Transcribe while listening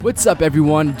What's up,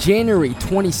 everyone? January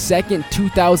 22nd,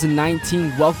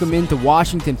 2019. Welcome into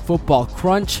Washington Football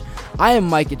Crunch. I am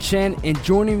Micah Chen, and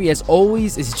joining me as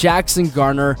always is Jackson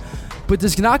Garner. But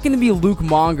there's not going to be Luke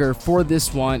Monger for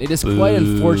this one. It is quite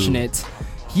unfortunate.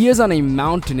 He is on a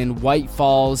mountain in White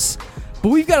Falls. But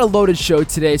we've got a loaded show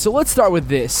today, so let's start with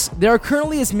this. There are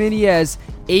currently as many as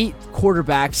 8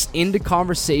 quarterbacks in the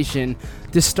conversation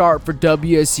to start for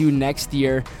WSU next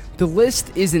year. The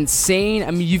list is insane.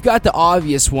 I mean, you've got the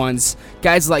obvious ones.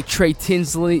 Guys like Trey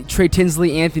Tinsley,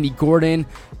 Anthony Gordon,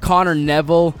 Connor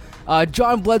Neville.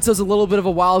 John Bledsoe's a little bit of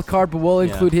a wild card, but we'll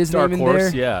include his name in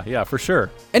there. Yeah, for sure.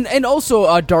 And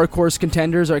also dark horse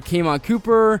contenders are K'Mon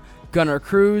Cooper, Gunnar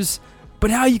Cruz.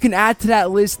 But now you can add to that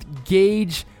list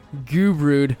Gage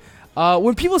GUBRUD.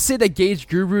 When people say that Gage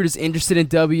GUBRUD is interested in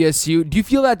WSU, do you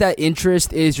feel that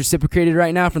interest is reciprocated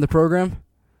right now from the program?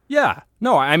 Yeah.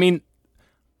 No, I mean,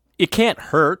 it can't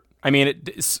hurt. I mean,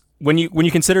 when you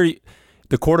consider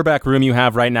the quarterback room you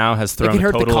have right now has thrown it can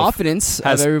hurt the confidence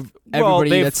of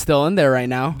everybody that's still in there right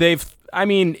now. I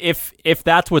mean, if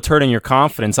that's what's hurting your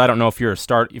confidence, I don't know if you're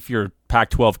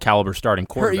Pac-12 caliber starting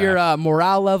quarterback. Hurt your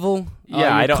morale level.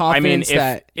 Yeah, I don't. I mean,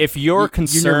 if you're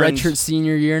concerned, you're in your redshirt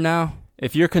senior year now.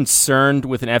 If you're concerned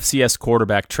with an FCS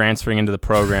quarterback transferring into the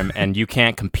program and you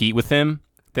can't compete with him,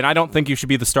 then I don't think you should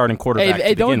be the starting quarterback to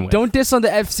begin with. Don't diss on the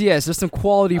FCS. There's some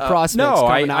quality prospects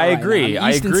coming out. I agree. Right now.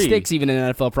 Easton Stick's even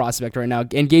an NFL prospect right now.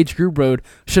 And Gage GUBRUD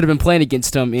should have been playing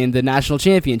against him in the national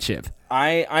championship.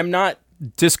 I'm not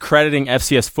discrediting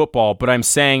FCS football, but I'm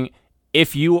saying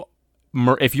if your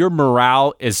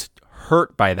morale is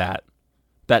hurt by that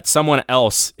someone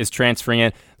else is transferring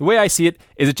in, the way I see it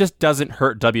is it just doesn't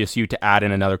hurt WSU to add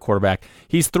in another quarterback.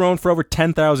 He's thrown for over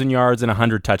 10,000 yards and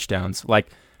 100 touchdowns.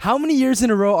 How many years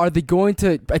in a row are they going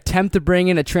to attempt to bring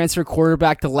in a transfer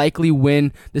quarterback to likely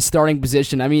win the starting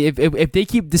position? I mean, if they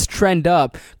keep this trend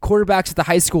up, quarterbacks at the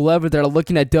high school level that are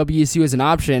looking at WSU as an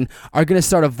option are going to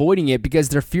start avoiding it because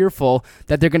they're fearful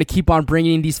that they're going to keep on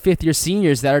bringing in these fifth-year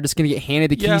seniors that are just going to get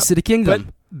handed the keys to the kingdom.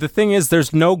 But the thing is,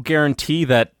 there's no guarantee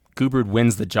that GUBRUD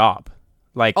wins the job.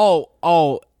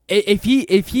 If he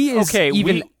is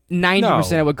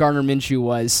 90% of what Gardner Minshew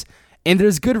was. And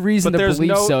there's good reason to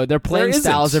believe so. Their playing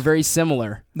styles are very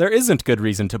similar. There isn't good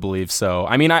reason to believe so.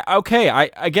 I mean,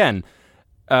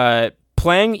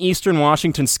 playing Eastern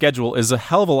Washington's schedule is a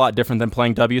hell of a lot different than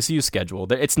playing WSU's schedule.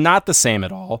 It's not the same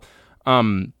at all.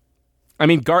 Gardner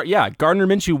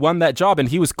Minshew won that job, and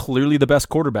he was clearly the best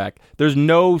quarterback. There's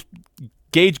no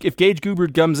if Gage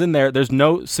GUBRUD comes in there, there's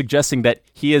no suggesting that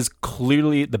he is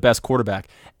clearly the best quarterback.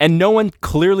 And no one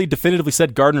clearly definitively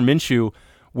said Gardner Minshew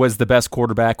was the best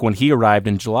quarterback when he arrived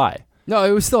in July. No,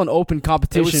 it was still an open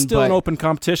competition. It was still an open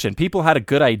competition. People had a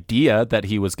good idea that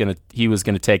he was gonna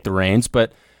take the reins,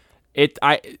 but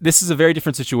this is a very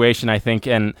different situation, I think,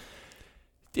 and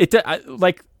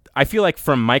I feel like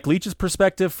from Mike Leach's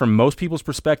perspective, from most people's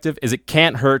perspective, is it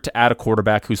can't hurt to add a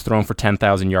quarterback who's thrown for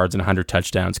 10,000 yards and 100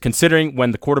 touchdowns, considering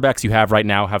when the quarterbacks you have right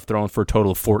now have thrown for a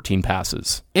total of 14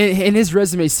 passes. And his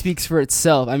resume speaks for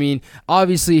itself. I mean,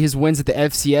 obviously his wins at the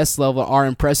FCS level are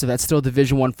impressive. That's still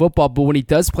Division I football, but when he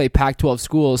does play Pac-12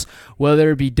 schools,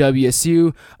 whether it be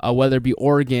WSU, whether it be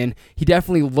Oregon, he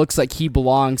definitely looks like he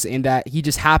belongs in that he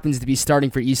just happens to be starting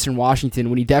for Eastern Washington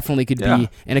when he definitely could be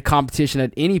in a competition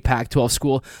at any Pac-12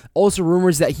 school. Also,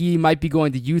 rumors that he might be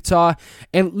going to Utah.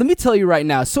 And let me tell you right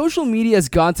now, social media has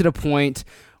gone to the point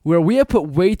where we have put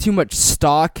way too much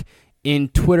stock in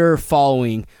Twitter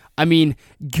following. I mean,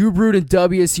 GUBRUD and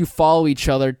WSU follow each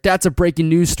other. That's a breaking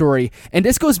news story. And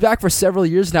this goes back for several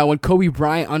years now when Kobe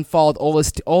Bryant unfollowed all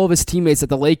of his teammates at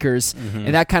the Lakers. Mm-hmm.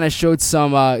 And that kind of showed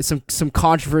some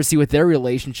controversy with their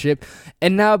relationship.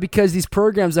 And now because these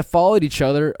programs have followed each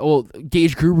other,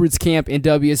 Gage GUBRUD's camp in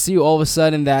WSU, all of a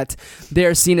sudden that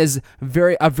they're seen as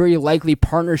a very likely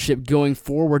partnership going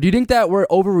forward. Do you think that we're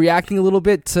overreacting a little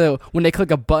bit to when they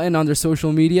click a button on their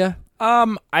social media?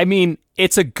 I mean,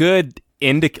 it's a good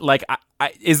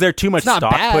is there too much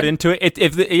stock put into it?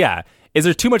 Is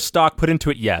there too much stock put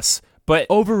into it? Yes, but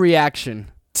overreaction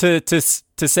to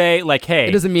say hey,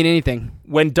 it doesn't mean anything.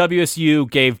 When WSU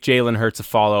gave Jalen Hurts a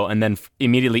follow and then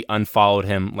immediately unfollowed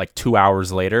him 2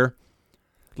 hours later,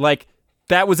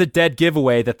 that was a dead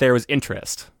giveaway that there was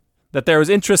interest. That there was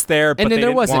interest there, but but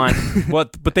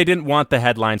they didn't want the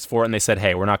headlines for it, and they said,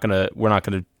 "Hey, we're not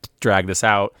gonna drag this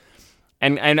out."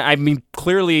 And I mean,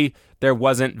 clearly there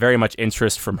wasn't very much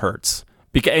interest from Hurts.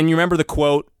 And you remember the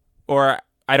quote, or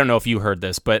I don't know if you heard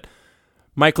this, but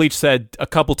Mike Leach said a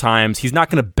couple times he's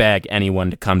not going to beg anyone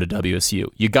to come to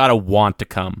WSU. You got to want to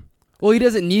come. Well, he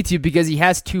doesn't need to because he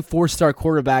has 2 4-star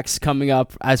quarterbacks coming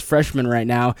up as freshmen right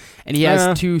now, and he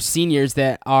has 2 seniors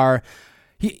that are...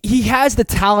 he has the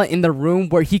talent in the room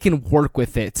where he can work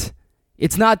with it.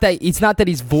 It's not that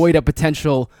he's void of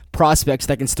potential prospects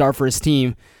that can start for his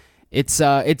team. It's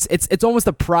almost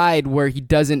a pride where he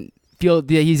doesn't feel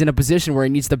that he's in a position where he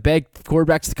needs to beg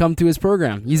quarterbacks to come to his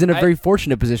program. He's in a very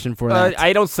fortunate position for that.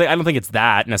 I don't think it's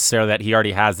that necessarily that he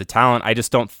already has the talent. I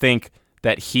just don't think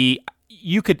that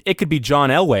it could be John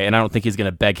Elway, and I don't think he's going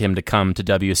to beg him to come to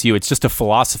WSU. It's just a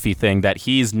philosophy thing that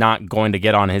he's not going to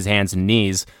get on his hands and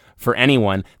knees for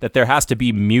anyone, that there has to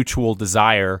be mutual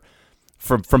desire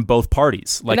from both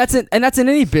parties. Like, and that's in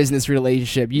any business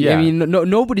relationship. I mean,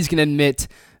 nobody's going to admit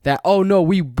that, oh no,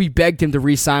 we begged him to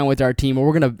re-sign with our team, or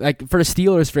we're gonna, like for the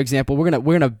Steelers, for example, we're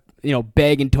gonna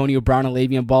beg Antonio Brown and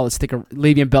Le'Veon Bell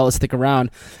to stick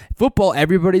around. Football,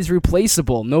 everybody's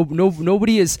replaceable.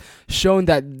 Nobody has shown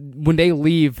that when they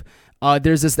leave,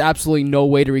 there's just absolutely no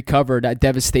way to recover that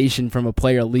devastation from a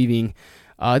player leaving.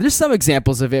 There's some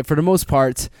examples of it. For the most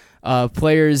part,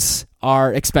 players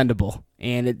are expendable.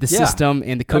 And the system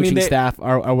and the coaching staff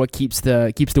are what keeps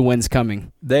the wins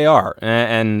coming. They are,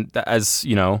 and as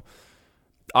you know,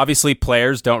 obviously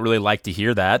players don't really like to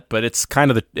hear that, but it's kind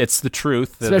of the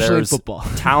truth. Especially in football.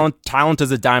 Talent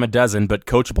is a dime a dozen, but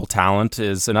coachable talent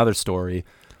is another story.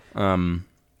 So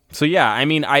yeah, I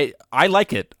mean, I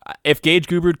like it. If Gage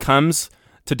GUBRUD comes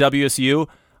to WSU,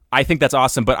 I think that's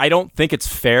awesome. But I don't think it's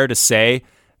fair to say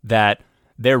that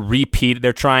they're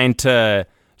trying to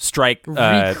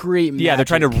recreate magic. They're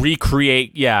trying to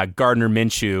recreate Gardner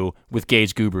Minshew with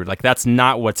Gage GUBRUD. Like, that's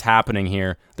not what's happening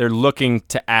here. They're looking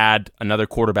to add another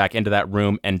quarterback into that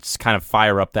room and kind of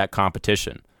fire up that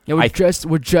competition. Yeah,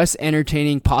 we're just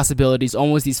entertaining possibilities,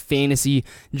 almost these fantasy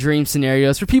dream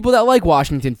scenarios for people that like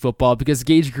Washington football, because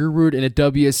Gage GUBRUD in a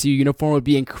WSU uniform would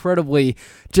be incredibly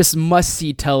just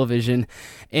must-see television.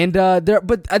 And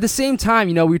but at the same time,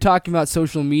 we were talking about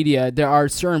social media. There are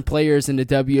certain players in the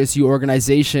WSU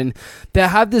organization that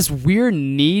have this weird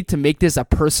need to make this a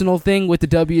personal thing with the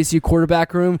WSU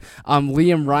quarterback room.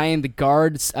 Liam Ryan, the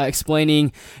guard,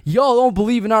 explaining, "Y'all don't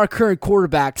believe in our current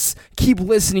quarterbacks. Keep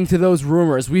listening to those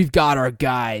rumors. We've got our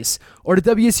guys." Or the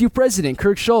WSU president,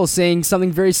 Kirk Schulz, saying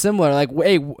something very similar, like,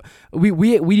 "Hey,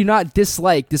 we do not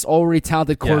dislike this already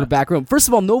talented quarterback room." First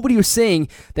of all, nobody was saying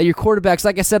that your quarterbacks,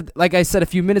 like I said a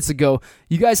few minutes ago,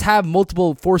 you guys have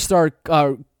multiple 4-star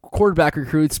quarterback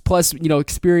recruits plus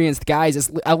experienced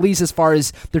guys, at least as far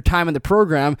as their time in the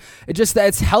program. It's just that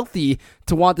it's healthy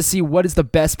to want to see what is the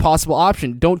best possible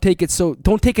option. Don't take it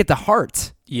to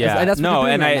heart. Yeah, and that's what no,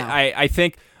 and right I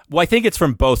think it's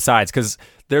from both sides, because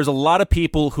there's a lot of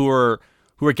people who are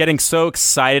getting so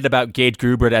excited about Gage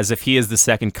GUBRUD as if he is the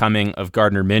second coming of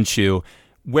Gardner Minshew,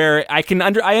 where I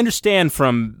understand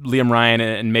from Liam Ryan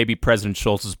and maybe President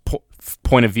Schultz's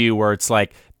point of view, where it's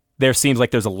like there seems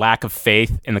like there's a lack of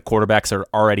faith in the quarterbacks that are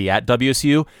already at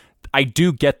WSU. I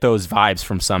do get those vibes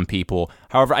from some people.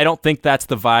 However, I don't think that's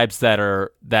the vibes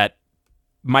that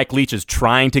Mike Leach is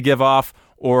trying to give off,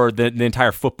 or the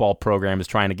entire football program is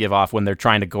trying to give off when they're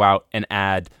trying to go out and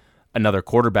add another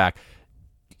quarterback.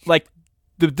 Like,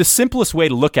 the simplest way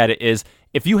to look at it is,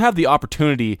 if you have the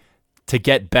opportunity to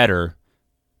get better,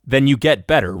 then you get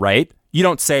better, right? You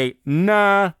don't say,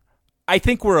 "Nah, I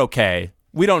think we're okay.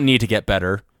 We don't need to get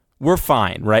better. We're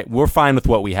fine," right? We're fine with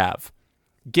what we have.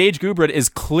 Gage GUBRUD is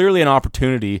clearly an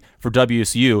opportunity for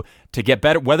WSU to get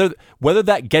better. Whether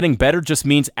that getting better just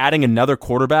means adding another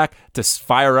quarterback to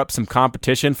fire up some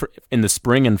competition in the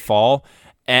spring and fall,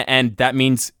 and that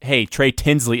means, hey, Trey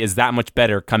Tinsley is that much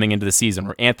better coming into the season,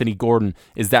 or Anthony Gordon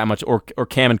is that much, or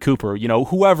Cameron Cooper,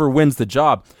 whoever wins the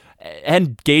job,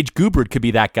 and Gage GUBRUD could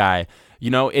be that guy.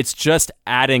 It's just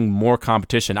adding more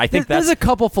competition. I think there's a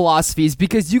couple philosophies,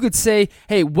 because you could say,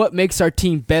 hey, what makes our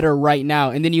team better right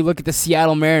now? And then you look at the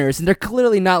Seattle Mariners, and they're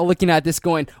clearly not looking at this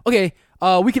going, okay,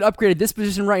 we could upgrade at this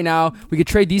position right now. We could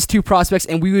trade these two prospects,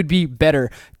 and we would be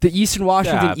better. The Eastern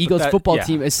Washington Eagles football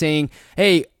team is saying,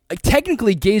 hey,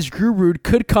 technically Gage GUBRUD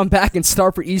could come back and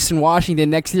start for Eastern Washington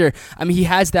next year. I mean, he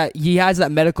has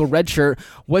that medical red shirt.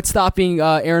 What's stopping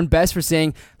Aaron Best for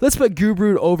saying, let's put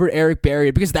GUBRUD over Eric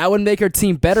Berry, because that would make our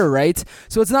team better, right?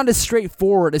 So it's not as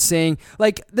straightforward as saying,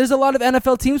 like, there's a lot of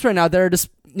NFL teams right now that are just,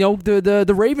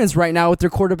 the Ravens right now with their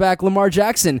quarterback Lamar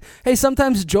Jackson. Hey,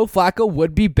 sometimes Joe Flacco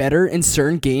would be better in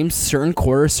certain games, certain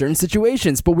quarters, certain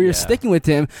situations, but we are sticking with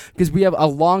him because we have a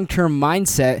long-term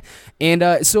mindset.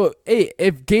 And so, hey,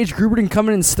 if Gage GUBRUD can come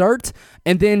in and start,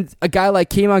 and then a guy like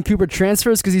Kayvon Cooper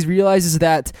transfers because he realizes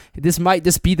that this might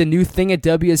just be the new thing at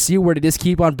WSU, where they just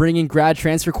keep on bringing grad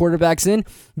transfer quarterbacks in,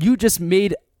 you just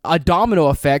made a domino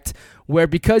effect where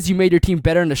because you made your team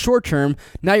better in the short term,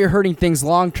 now you're hurting things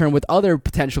long term with other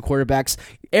potential quarterbacks.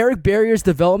 Eric Berrier's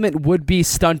development would be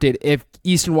stunted if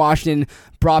Eastern Washington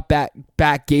brought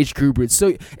back Gage GUBRUD.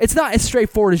 So it's not as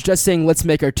straightforward as just saying, let's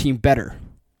make our team better.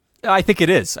 I think it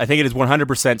is. I think it is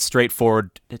 100%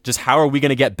 straightforward. Just how are we going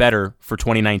to get better for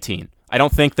 2019? I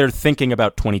don't think they're thinking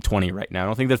about 2020 right now. I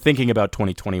don't think they're thinking about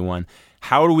 2021.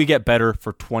 How do we get better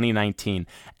for 2019?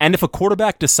 And if a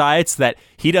quarterback decides that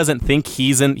he doesn't think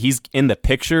he's in the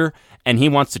picture and he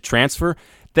wants to transfer,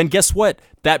 then guess what?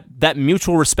 That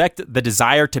mutual respect, the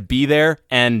desire to be there,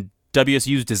 and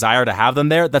WSU's desire to have them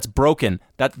there, that's broken.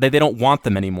 That they don't want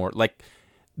them anymore. Like,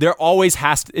 there always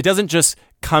has to. It doesn't just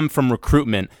come from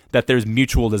recruitment that there's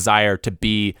mutual desire to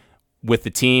be with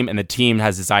the team, and the team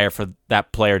has desire for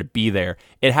that player to be there.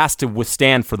 It has to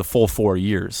withstand for the full 4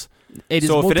 years.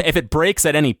 So if it breaks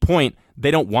at any point,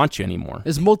 they don't want you anymore.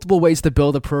 There's multiple ways to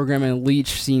build a program, and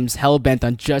Leach seems hell-bent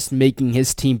on just making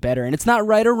his team better. And it's not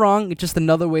right or wrong. It's just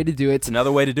another way to do it. It's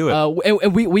another way to do it.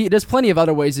 And we there's plenty of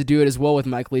other ways to do it as well with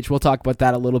Mike Leach. We'll talk about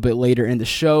that a little bit later in the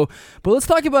show. But let's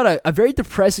talk about a very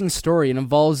depressing story. It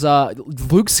involves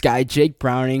Luke's guy, Jake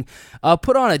Browning,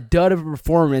 put on a dud of a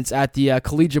performance at the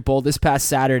Collegiate Bowl this past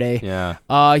Saturday.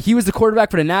 Yeah. He was the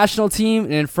quarterback for the national team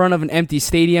in front of an empty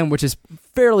stadium, which is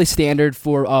fairly standard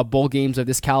for bowl games of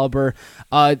this caliber.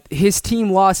 His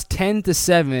team lost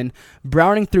 10-7.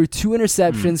 Browning threw 2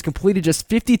 interceptions, completed just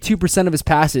 52% of his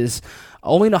passes,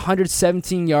 only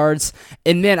 117 yards.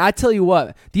 And man, I tell you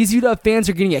what, these UW fans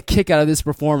are getting a kick out of this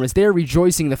performance. They're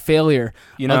rejoicing the failure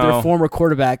of their former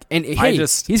quarterback. And hey,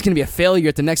 he's going to be a failure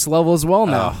at the next level as well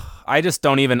now. I just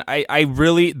don't even.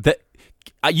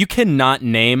 You cannot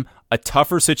name a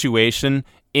tougher situation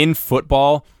in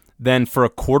football than for a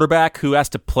quarterback who has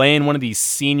to play in one of these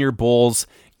senior bowls,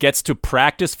 gets to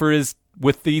practice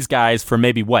with these guys for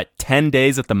maybe 10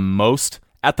 days at the most,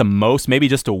 maybe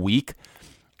just a week,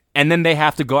 and then they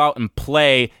have to go out and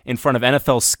play in front of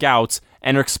NFL scouts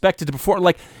and are expected to perform.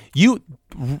 Like,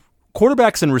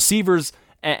 quarterbacks and receivers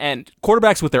and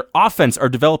quarterbacks with their offense are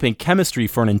developing chemistry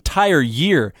for an entire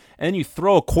year, and then you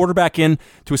throw a quarterback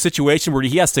into a situation where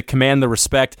he has to command the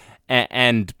respect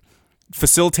and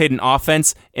facilitate an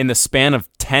offense in the span of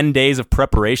 10 days of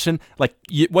preparation. Like,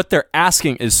 what they're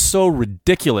asking is so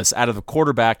ridiculous out of the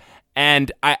quarterback, and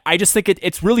I just think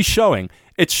it's really showing.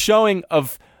 It's showing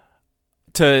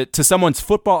to someone's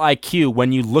football IQ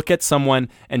when you look at someone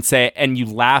and you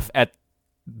laugh at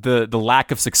the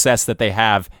lack of success that they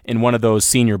have in one of those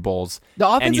senior bowls,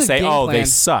 and you say, "Oh, they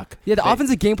suck." Yeah, the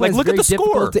offensive game plan. Look is very at the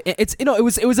score.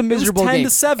 It was a miserable game.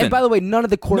 10-7. And by the way, none of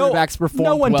the quarterbacks performed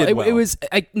no one well. did well. It was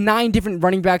like 9 different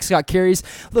running backs got carries.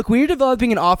 Look, when you're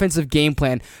developing an offensive game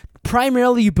plan,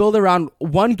 primarily you build around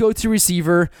one go-to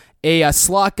receiver, a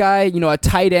slot guy, a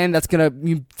tight end that's going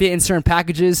to fit in certain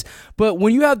packages. But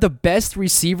when you have the best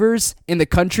receivers in the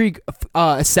country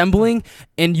assembling,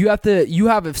 and you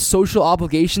have a social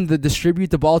obligation to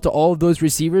distribute the ball to all of those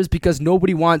receivers, because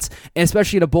nobody wants, and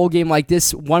especially in a bowl game like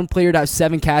this, one player to have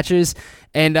 7 catches,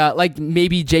 and like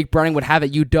maybe Jake Browning would have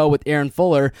at UW with Aaron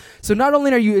Fuller. So not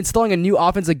only are you installing a new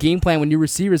offensive game plan with new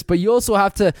receivers, but you also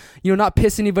have to, not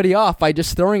piss anybody off by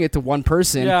just throwing it to one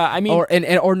person. Yeah, I mean,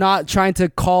 or not trying to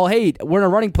call, hey, we're in a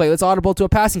running play, let's audible to a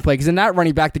passing play, because then that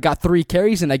running back that got 3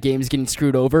 carries in that game is getting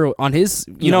screwed over on his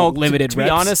limited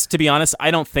reps. To be honest,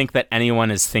 I don't think that anyone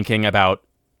is thinking about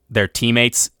their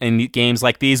teammates in games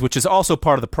like these, which is also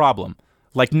part of the problem.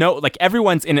 Like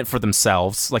everyone's in it for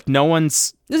themselves. Like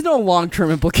there's no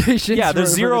long-term implications. Yeah,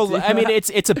 there's zero. I mean,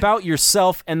 it's about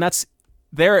yourself, and that's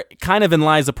there. Kind of in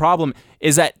lies the problem.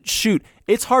 Is that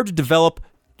it's hard to develop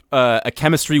a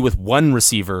chemistry with one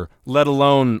receiver, let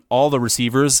alone all the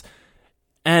receivers,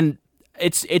 and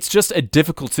it's just a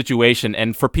difficult situation.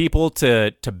 And for people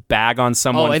to bag on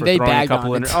someone for throwing a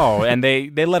couple and they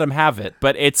let them have it,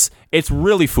 but it's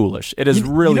really foolish. It is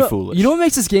really foolish. You know what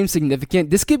makes this game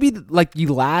significant? This could be like the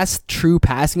last true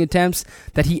passing attempts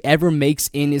that he ever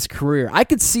makes in his career. I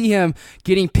could see him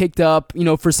getting picked up,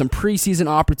 for some preseason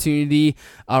opportunity,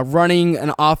 running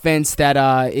an offense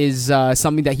that is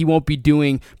something that he won't be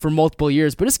doing for multiple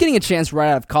years, but just getting a chance right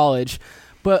out of college.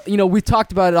 But, we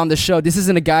talked about it on the show. This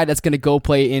isn't a guy that's going to go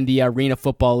play in the Arena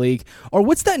Football League. Or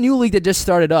what's that new league that just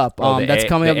started up? That's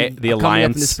coming up in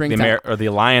the springtime. Or the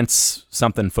Alliance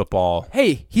something football.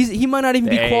 Hey, he might not even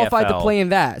be qualified to play in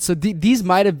that. So these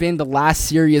might have been the last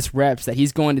serious reps that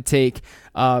he's going to take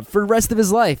for the rest of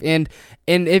his life. And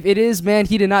if it is, man,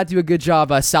 he did not do a good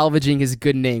job salvaging his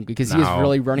good name, because he is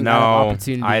really running out of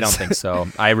opportunities. I don't think so.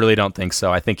 I really don't think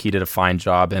so. I think he did a fine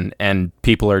job, and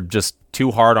people are just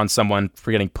too hard on someone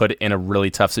for getting put in a really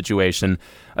tough situation,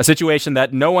 a situation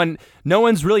that no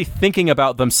one's really thinking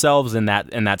about themselves in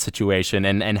that situation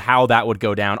and how that would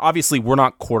go down. Obviously, we're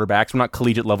not quarterbacks, we're not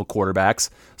collegiate level quarterbacks,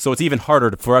 so it's even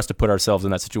harder for us to put ourselves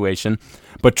in that situation.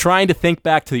 But trying to think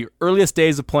back to the earliest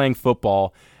days of playing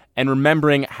football and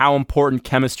remembering how important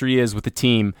chemistry is with the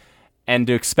team, and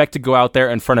to expect to go out there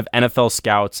in front of NFL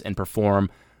scouts and perform,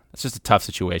 it's just a tough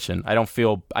situation. I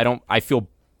feel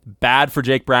bad for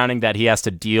Jake Browning that he has to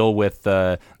deal with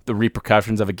the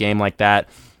repercussions of a game like that.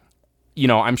 You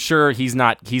know, I'm sure he's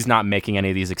not making any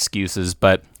of these excuses,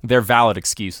 but they're valid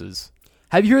excuses.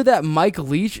 Have you heard that Mike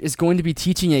Leach is going to be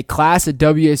teaching a class at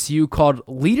WSU called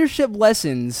Leadership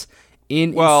Lessons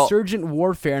in Insurgent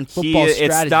Warfare and Football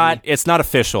Strategy? It's not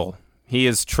official. He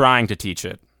is trying to teach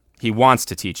it. He wants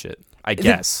to teach it, I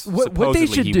guess. What they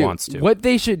should he do, wants to. What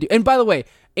they should do. And by the way,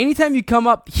 anytime you come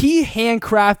up, he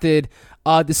handcrafted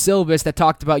the syllabus that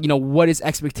talked about, what his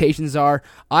expectations are.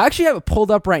 I actually have it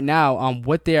pulled up right now on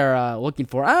what they are looking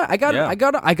for. I got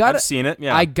it. I've seen it.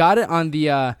 Yeah, I got it on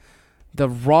the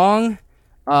wrong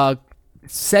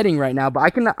setting right now, but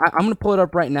I'm gonna pull it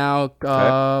up right now.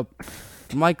 Okay.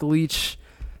 Mike Leach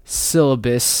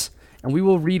syllabus, and we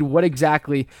will read what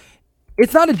exactly.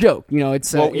 It's not a joke,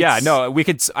 It's I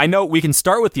know we can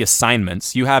start with the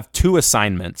assignments. You have 2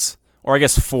 assignments. Or I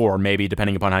guess 4, maybe,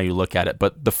 depending upon how you look at it.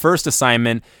 But the first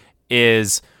assignment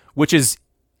which is,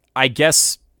 I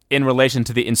guess, in relation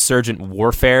to the insurgent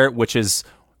warfare, which is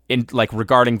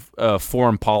regarding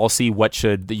foreign policy. What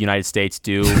should the United States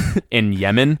do in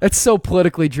Yemen? It's so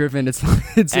politically driven. It's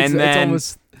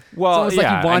almost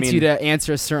like he wants you to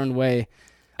answer a certain way.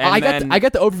 I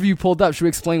got the overview pulled up. Should we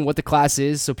explain what the class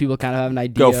is so people kind of have an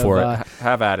idea? Go for it.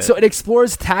 Have at it. So it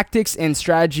explores tactics and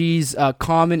strategies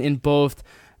common in both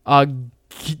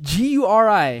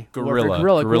GURI,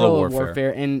 guerrilla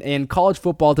warfare, and college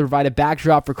football to provide a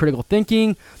backdrop for critical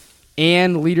thinking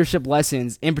and leadership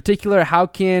lessons. In particular, how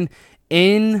can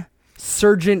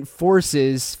insurgent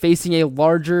forces facing a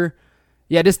larger,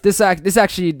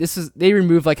 they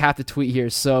removed like half the tweet here.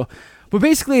 So, but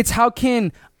basically, it's how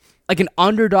can like an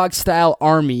underdog style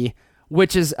army,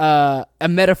 which is a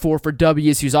metaphor for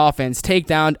WSU's offense, take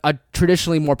down a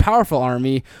traditionally more powerful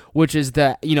army, which is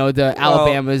the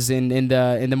Alabamas and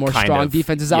the more strong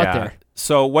defenses out there.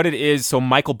 So what it is,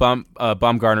 Michael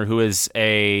Baumgartner, who is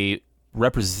I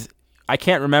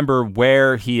can't remember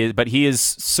where he is, but he is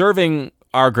serving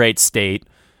our great state,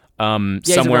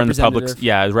 somewhere in the public,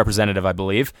 representative, I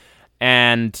believe,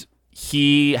 and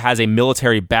he has a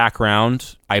military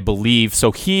background, I believe.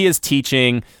 So he is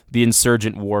teaching the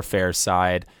insurgent warfare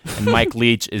side, and Mike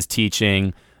Leach is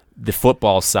teaching the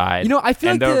football side. I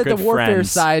feel like the warfare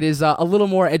side is a little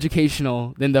more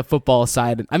educational than the football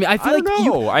side. I mean, I feel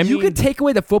you could take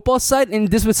away the football side, and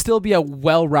this would still be a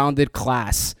well-rounded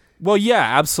class. Well,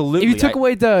 yeah, absolutely. If you took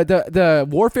away the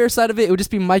warfare side of it, it would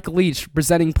just be Mike Leach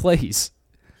presenting plays.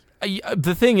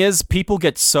 The thing is, people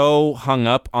get so hung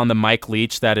up on the Mike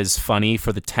Leach that is funny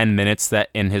for the 10 minutes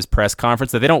that in his press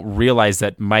conference that they don't realize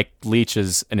that Mike Leach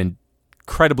is an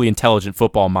incredibly intelligent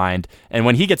football mind. And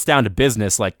when he gets down to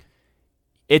business,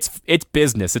 it's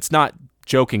business. It's not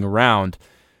joking around.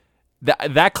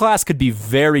 That class could be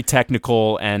very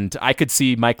technical, and I could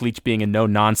see Mike Leach being a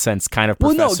no-nonsense kind of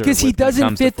professor. Well, no, because he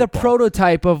doesn't fit the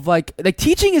prototype of like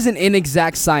teaching is an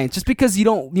inexact science. Just because you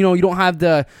don't have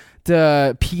the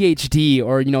PhD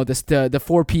or the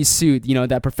 4-piece suit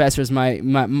that professors might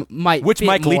which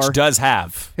Mike more. Leach does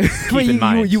have. Keep in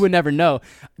mind, you would never know.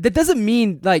 That doesn't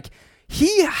mean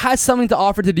he has something to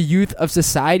offer to the youth of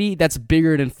society that's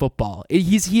bigger than football.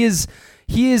 His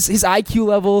IQ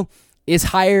level is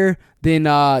higher than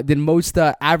most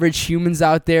average humans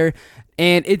out there.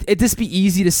 And it'd just be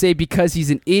easy to say because he's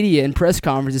an idiot in press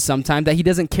conferences sometimes that he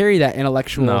doesn't carry that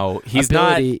intellectual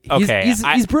ability. Not. Okay.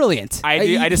 He's brilliant.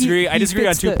 I disagree. I disagree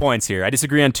on 2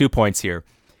 points here.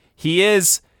 He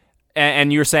is,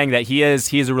 and you're saying that he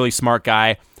is a really smart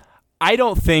guy. I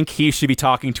don't think he should be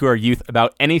talking to our youth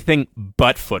about anything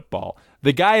but football.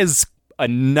 The guy is a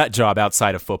nut job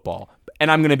outside of football.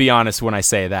 And I'm going to be honest when I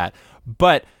say that.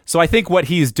 But so I think what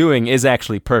he's doing is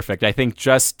actually perfect. I think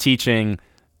just teaching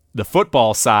the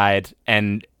football side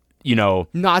and,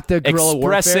 not the guerrilla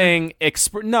warfare.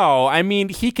 No, I mean,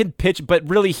 he can pitch, but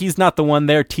really he's not the one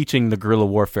there teaching the guerrilla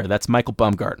warfare. That's Michael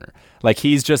Baumgartner.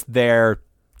 He's just there.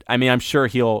 I mean, I'm sure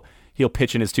he'll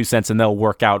pitch in his 2 cents and they'll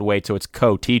work out a way to it's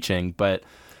co-teaching, but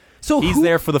he's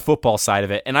there for the football side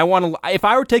of it. And if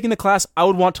I were taking the class, I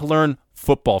would want to learn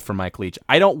football from Mike Leach.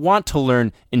 I don't want to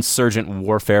learn insurgent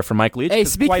warfare from Mike Leach. Hey,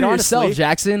 speak for yourself,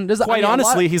 Jackson.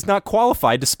 Honestly, he's not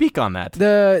qualified to speak on that.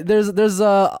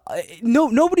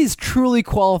 Nobody's truly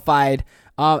qualified.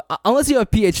 Unless you have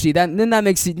a PhD,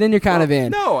 then you're kind of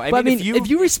in. No, I mean, if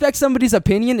you respect somebody's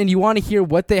opinion and you want to hear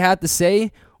what they have to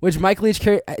say, which Mike Leach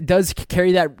does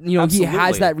carry that, Absolutely. He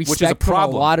has that respect from a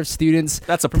lot of students,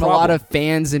 That's a from problem. a lot of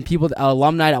fans and people,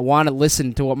 alumni that want to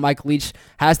listen to what Mike Leach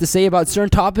has to say about certain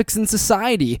topics in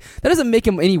society. That doesn't make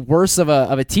him any worse of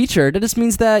a teacher. That just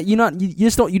means that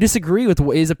you disagree with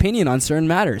his opinion on certain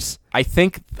matters. I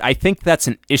think that's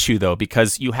an issue though,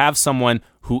 because you have someone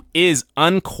who is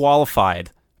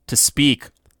unqualified to speak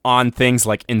on things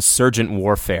like insurgent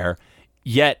warfare.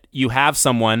 Yet you have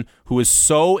someone who is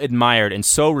so admired and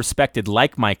so respected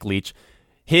like Mike Leach.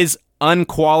 His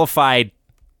unqualified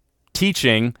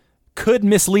teaching could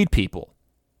mislead people.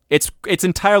 It's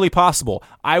entirely possible.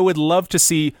 I would love to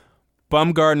see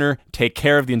Bumgardner take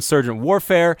care of the insurgent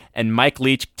warfare and Mike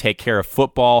Leach take care of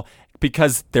football,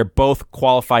 because they're both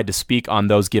qualified to speak on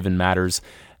those given matters.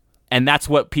 And that's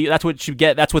what you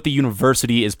get. That's what the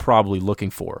university is probably looking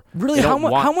for. Really, how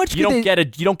much you don't get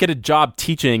a job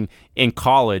teaching in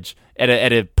college at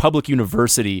a public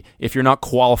university if you're not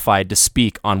qualified to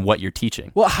speak on what you're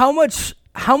teaching. Well, how much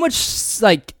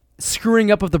like screwing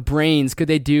up of the brains could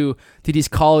they do to these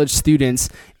college students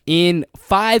in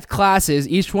 5 classes,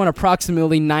 each one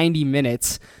approximately 90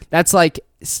 minutes? That's like,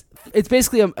 it's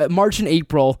basically a March and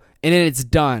April, and then it's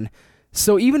done.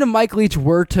 So even if Mike Leach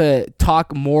were to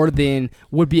talk more than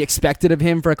would be expected of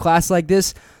him for a class like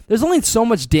this, there's only so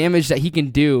much damage that he can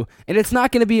do, and it's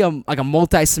not going to be a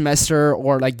multi-semester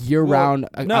or like year-round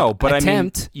attempt. I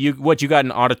mean, you got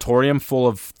an auditorium full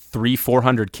of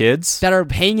 300-400 kids that are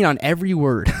hanging on every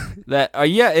word.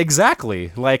 Yeah,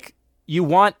 exactly. Like, you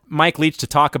want Mike Leach to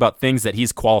talk about things that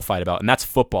he's qualified about, and that's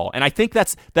football. And I think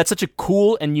that's such a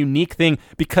cool and unique thing,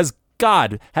 because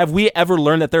God, have we ever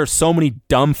learned that there are so many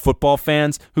dumb football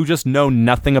fans who just know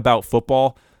nothing about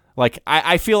football? Like,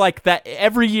 I feel like that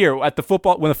every year when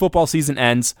the football season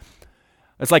ends,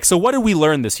 it's like, so what did we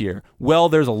learn this year? Well,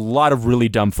 there's a lot of really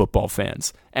dumb football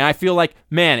fans. And I feel like,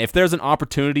 man, if there's an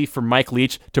opportunity for Mike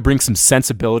Leach to bring some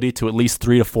sensibility to at least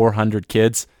 300 to 400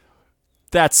 kids,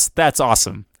 that's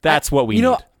awesome. That's what we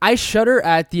need. I shudder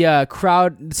at the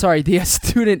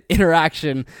student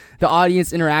interaction, the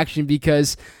audience interaction,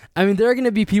 because I mean, there are going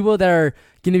to be people that are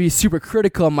going to be super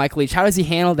critical of Mike Leach. How does he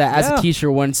handle that as a teacher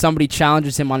when somebody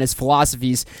challenges him on his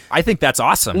philosophies? I think that's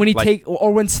awesome. When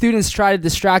when students try to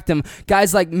distract him,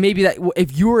 guys like maybe that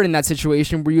if you were in that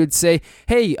situation where you would say,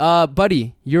 "Hey,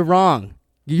 buddy, you're wrong.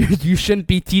 You shouldn't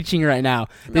be teaching right now."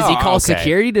 Does he call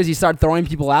security? Does he start throwing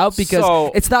people out?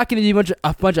 Because it's not going to be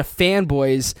a bunch of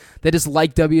fanboys that just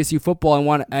like WSU football and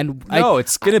want.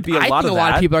 It's going to be a lot of that. I think a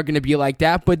lot of people are going to be like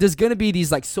that, but there's going to be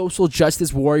these like social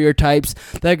justice warrior types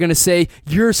that are going to say,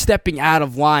 "You're stepping out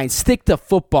of line. Stick to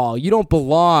football. You don't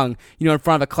belong, in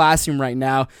front of a classroom right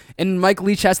now." And Mike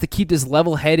Leach has to keep this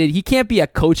level-headed. He can't be a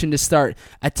coach and just start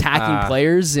attacking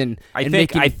players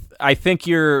I think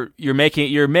you're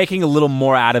making a little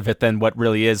more out of it than what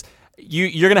really is.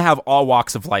 You're gonna have all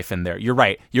walks of life in there. You're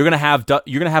right. You're gonna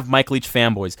have Mike Leach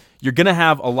fanboys. You're gonna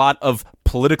have a lot of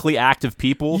politically active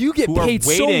people. You get paid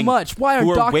so much. Why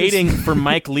are doctors waiting for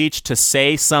Mike Leach to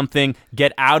say something,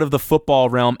 get out of the football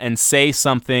realm, and say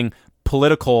something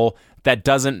political that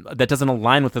doesn't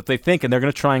align with what they think, and they're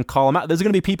going to try and call him out. There's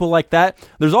going to be people like that.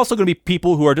 There's also going to be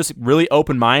people who are just really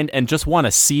open-minded and just want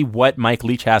to see what Mike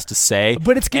Leach has to say.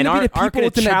 But it's going to be the people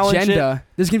with an agenda.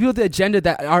 There's going to be people with the agenda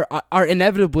that are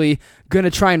inevitably going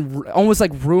to try and almost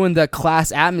like ruin the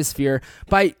class atmosphere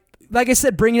by, like I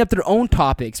said, bringing up their own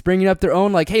topics, bringing up their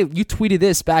own, like, hey, you tweeted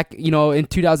this back, in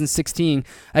 2016.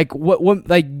 Like, what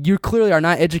like, you clearly are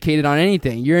not educated on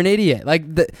anything. You're an idiot. Like,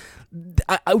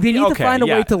 we need to find a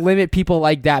way to limit people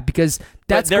like that, because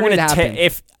that's going to happen.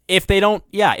 If they don't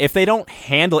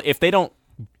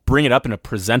bring it up in a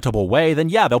presentable way, then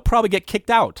they'll probably get kicked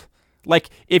out. Like,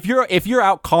 if you're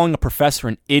out calling a professor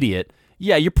an idiot,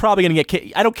 you're probably going to get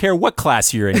kicked. I don't care what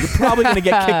class you're in. You're probably going to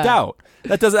get kicked out.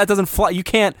 That doesn't fly. You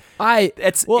can't.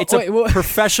 It's a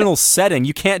professional setting.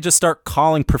 You can't just start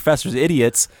calling professors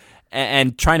idiots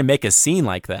and trying to make a scene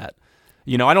like that.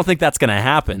 I don't think that's going to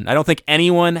happen. I don't think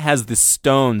anyone has the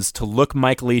stones to look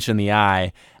Mike Leach in the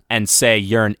eye and say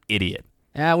you're an idiot.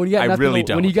 Yeah, when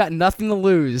you got nothing to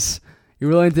lose, you're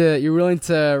willing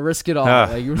to risk it all.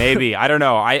 Maybe, I don't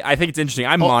know. I think it's interesting.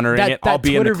 I'm monitoring it. I'll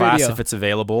be in the class if it's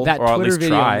available, or at least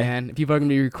try. Man, people are going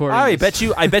to be recording. I bet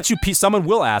you someone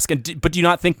will ask. But do you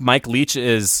not think Mike Leach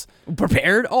is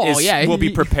prepared? Will be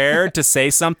prepared to say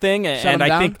something. And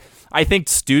I think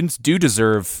students do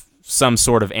deserve some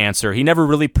sort of answer. He never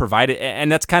really provided,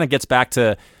 and that's kind of gets back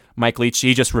to Mike Leach.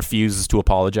 He just refuses to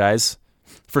apologize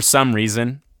for some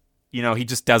reason. He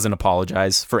just doesn't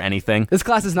apologize for anything. This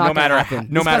class is not going to happen.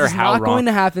 No matter how wrong. Going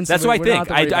to happen. So that's what I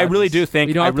think. I really do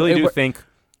think.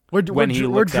 We're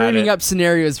dreaming up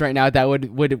scenarios right now that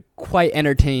would quite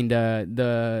entertain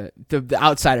the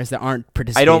outsiders that aren't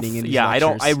participating in these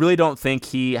lectures. I really don't think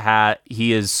he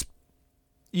is.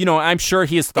 I'm sure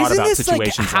he has thought about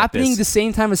situations like happening this. The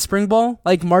same time as spring ball,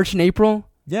 like March and April.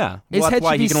 Yeah, well, that's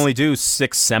why he can only do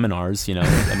 6 seminars.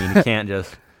 I mean, he can't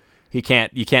just. You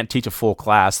can't teach a full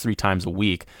class 3 times a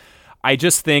week. I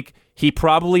just think he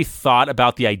probably thought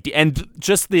about the idea, and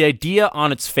just the idea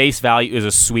on its face value is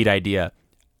a sweet idea.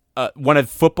 One of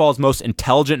football's most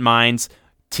intelligent minds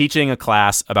teaching a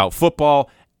class about football,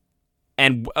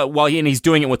 and he's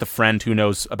doing it with a friend who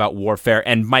knows about warfare,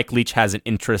 and Mike Leach has an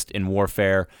interest in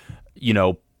warfare,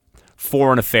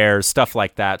 foreign affairs, stuff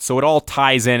like that. So it all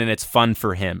ties in, and it's fun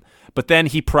for him. But then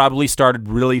he probably started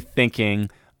really thinking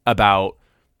about,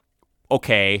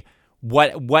 okay,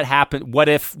 what happened? What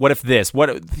if this?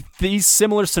 These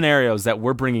similar scenarios that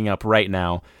we're bringing up right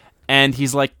now? And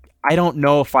he's like, I don't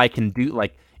know if I can do,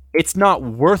 like, it's not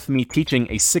worth me teaching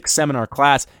a 6-seminar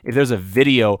class if there's a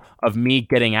video of me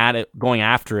getting at it, going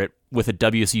after it with a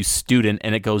WSU student,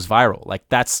 and it goes viral. Like,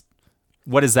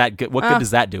 what is that good? What good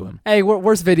does that do him? Hey,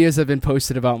 worse videos have been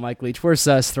posted about Mike Leach. Worse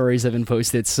stories have been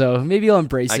posted. So maybe he'll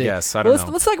embrace it. I guess. I don't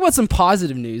know. Let's talk about some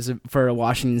positive news for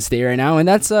Washington State right now, and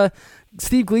that's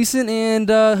Steve Gleason and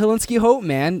Helinski Hope,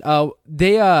 man.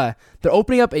 They're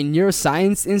opening up a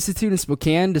neuroscience institute in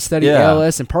Spokane to study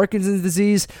ALS and Parkinson's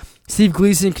disease. Steve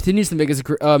Gleason continues to make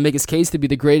his case to be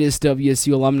the greatest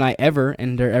WSU alumni ever,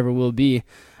 and there ever will be.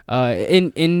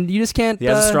 And you just can't. He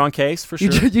has a strong case for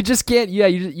sure. You just can't. Yeah,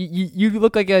 you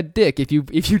look like a dick if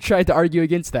you tried to argue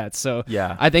against that. So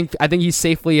yeah, I think he's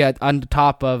safely on the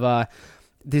top of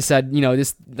this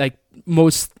like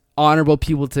most honorable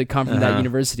people to come from that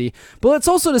university. But let's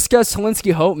also discuss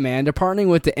Helinski Hope, man. They're partnering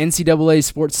with the NCAA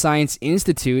Sports Science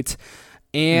Institute,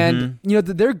 and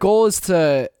their goal is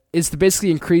to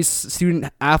basically increase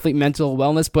student athlete mental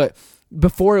wellness. But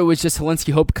before it was just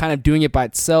Helinski Hope kind of doing it by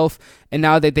itself, and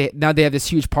now they have this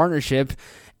huge partnership,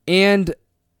 and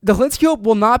the Helinski Hope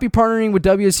will not be partnering with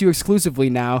WSU exclusively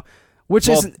now, which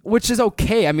is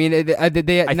okay. I mean,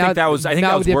 that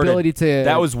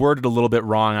was worded a little bit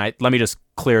wrong. Let me just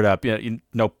clear it up.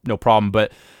 No problem.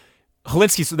 But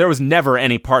there was never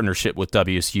any partnership with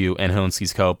WSU and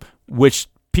Helinski's Hope, which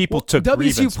people took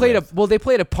WSU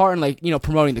played a part in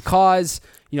promoting the cause,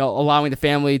 allowing the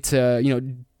family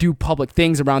to do public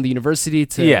things around the university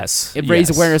to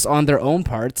raise awareness on their own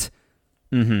part.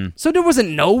 Mm-hmm. So there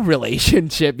wasn't no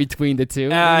relationship between the two.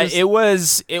 It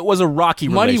was a rocky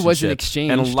money relationship. Wasn't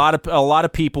exchanged, and a lot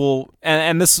of people,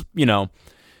 and this,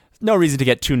 no reason to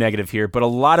get too negative here, but a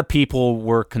lot of people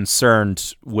were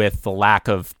concerned with the lack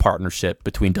of partnership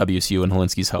between WSU and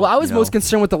Helinski's Hope. Well, I was most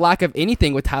concerned with the lack of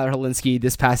anything with Tyler Helinski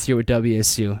this past year with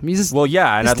WSU. I mean,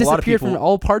 and a lot of people from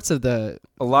all parts of the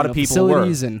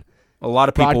facilities and a lot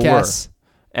of people broadcasts.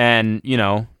 And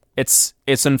it's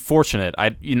unfortunate.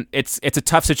 It's a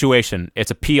tough situation.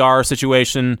 It's a PR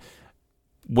situation,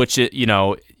 which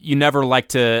you never like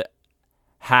to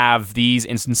have these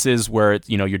instances where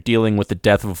you're dealing with the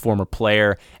death of a former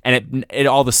player, and it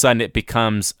all of a sudden it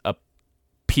becomes a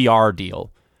PR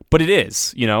deal. But it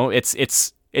is,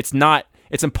 it's not.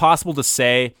 It's impossible to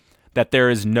say that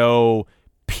there is no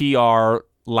PR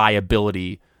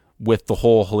liability with the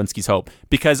whole Helinski's Hope.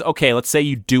 Because, okay, let's say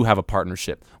you do have a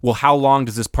partnership. Well, how long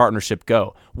does this partnership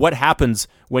go? What happens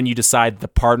when you decide the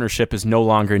partnership is no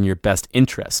longer in your best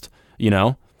interest?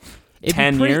 10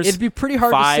 years? It'd be pretty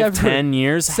hard 5, 10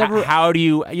 years? How do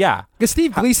you... Yeah. Because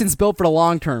Steve Gleason's built for the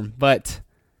long term, but...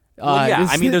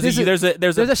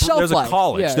 there's a shelf life.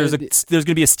 College. Yeah, there's going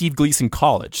to be a Steve Gleason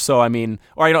college. So I mean,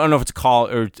 or I don't know if it's a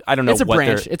college, or I don't know it's a what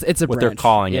branch. It's a what branch. they're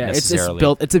calling it necessarily.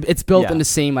 It's built in the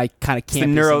same kind of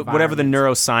campus. Whatever the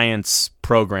neuroscience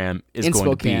program is in going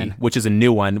Spokane. to be, which is a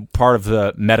new one, part of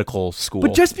the medical school.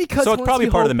 But just because it's probably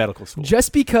part of the medical school.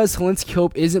 Just because Helinski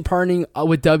Hope isn't partnering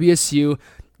with WSU.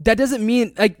 That doesn't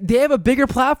mean they have a bigger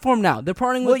platform now. They're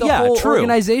partnering with the whole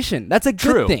organization. That's a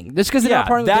good thing. Just because they're not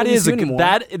partnering with WSU anymore.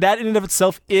 That in and of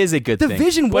itself is a good thing. The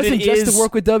vision wasn't just to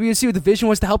work with WSU. The vision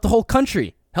was to help the whole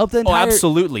country. Help the entire...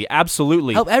 absolutely.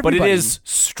 Help everybody. But it is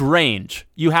strange.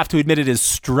 You have to admit it is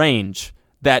strange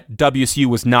that WSU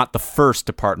was not the first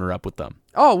to partner up with them.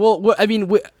 Oh, well, I mean,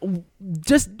 we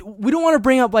don't want to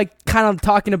bring up kind of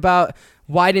talking about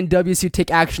why didn't WSU take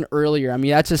action earlier? I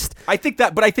mean, that's just... I think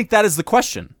that is the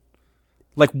question.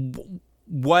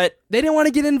 what they didn't want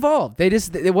to get involved.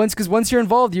 Once you're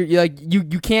involved, you're like you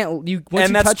can't once you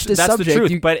touch this subject. That's the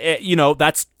truth.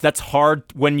 But that's hard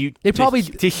when you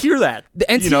to hear that. The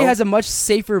NCAA has a much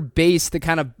safer base to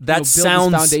kind of build this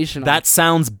foundation. That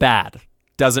sounds bad,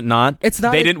 does it not? It's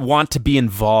not. They didn't want to be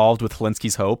involved with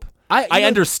Helinski's Hope. I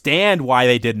understand why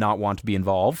they did not want to be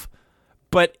involved,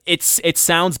 but it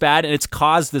sounds bad, and it's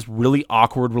caused this really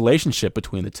awkward relationship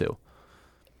between the two.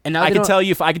 And now I can tell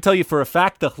you for a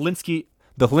fact the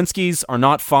Helinskis are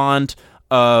not fond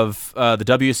of the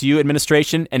WSU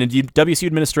administration, and the WSU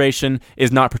administration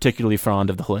is not particularly fond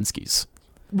of the Helinskis.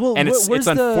 Well, and it's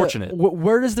unfortunate.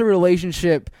 Where does the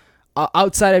relationship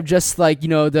outside of just like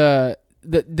they'll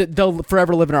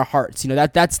forever live in our hearts?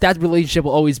 That relationship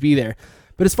will always be there.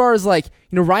 But as far as Ryan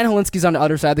Helinski's on the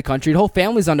other side of the country, the whole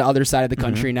family's on the other side of the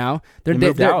country now. They're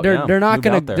not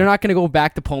gonna go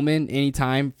back to Pullman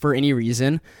anytime for any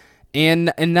reason.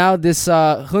 And now this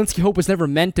Helinski Hope was never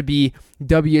meant to be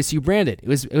WSU branded. It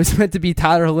was meant to be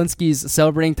Tyler Helinski's,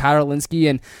 celebrating Tyler Helinski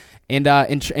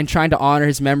and trying to honor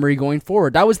his memory going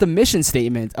forward. That was the mission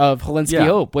statement of Helinski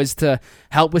Hope, was to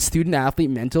help with student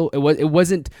athlete mental. It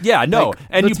wasn't. Yeah, no.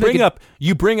 And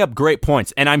you bring up great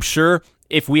points, and I'm sure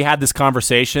if we had this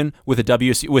conversation with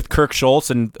with Kirk Schultz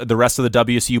and the rest of the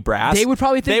WSU brass, they would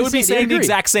probably think they would be saying the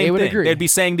exact same thing. They'd be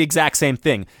saying the exact same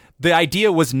thing. The idea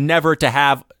was never to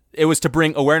have. It was to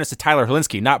bring awareness to Tyler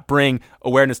Helinski, not bring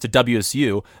awareness to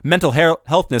WSU. Mental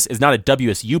healthness is not a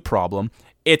WSU problem.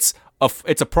 It's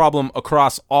a problem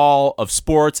across all of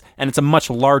sports, and it's a much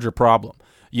larger problem.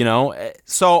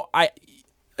 So I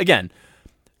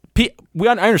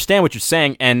understand what you're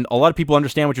saying, and a lot of people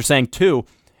understand what you're saying too.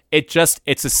 It's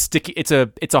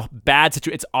a bad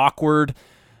situation. It's awkward.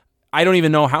 I don't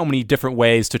even know how many different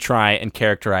ways to try and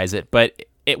characterize it, but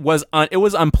it was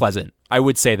unpleasant. I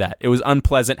would say that it was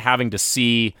unpleasant having to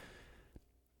see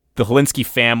the Helinski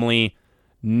family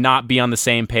not be on the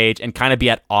same page and kind of be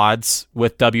at odds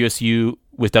with WSU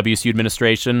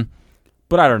administration.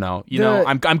 But I don't know.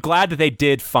 I'm glad that they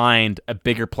did find a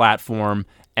bigger platform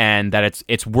and that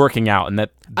it's working out, and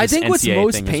that this I think what's NCAA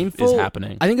most thing painful is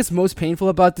happening. I think what's most painful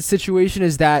about the situation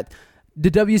is that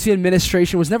the WSU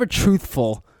administration was never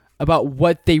truthful about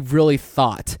what they really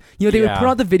thought. They would put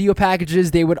out the video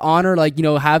packages. They would honor,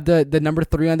 have the number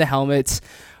 3 on the helmets.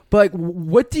 But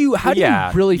how do you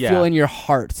really feel in your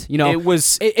heart? It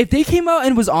was, if they came out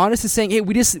and was honest and saying, "Hey,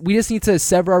 we just need to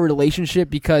sever our relationship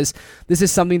because this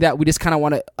is something that we just kind of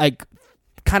want to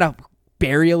kind of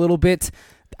bury a little bit."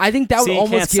 I think that would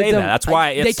almost give them. That's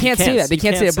why they can't say that. They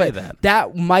can't say it. But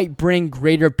that might bring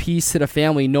greater peace to the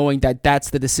family, knowing that that's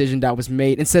the decision that was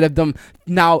made, instead of them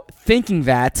now thinking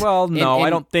that. Well, no, I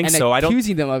don't think so.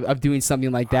 Accusing them of doing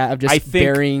something like that, of just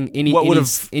burying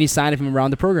any sign of him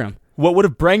around the program. What would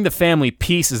have brought the family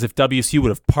peace is if WSU would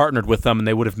have partnered with them and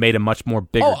they would have made a much more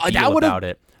bigger deal about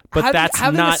it. But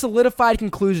having a solidified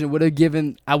conclusion would have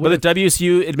given. But the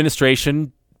WSU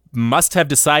administration must have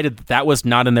decided that was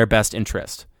not in their best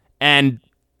interest. And,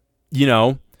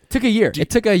 took a year. It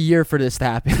took a year for this to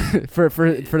happen, for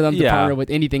them to partner with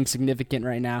anything significant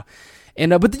right now.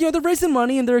 And but they're raising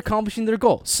money and they're accomplishing their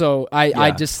goal. So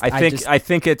I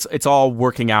think it's all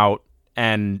working out,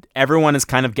 and everyone is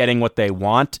kind of getting what they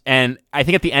want. And I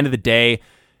think at the end of the day,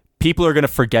 people are going to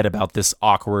forget about this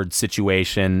awkward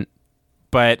situation,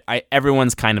 but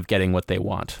everyone's kind of getting what they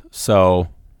want. So,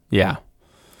 yeah.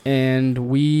 And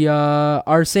we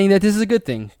are saying that this is a good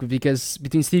thing, because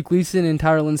between Steve Gleason and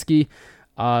Tyler Helinski,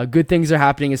 good things are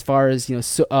happening as far as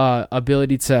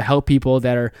ability to help people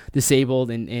that are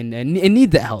disabled and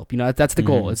need the help. That's the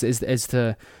goal, is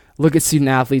to look at student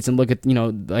athletes and look at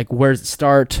where does it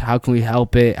start, how can we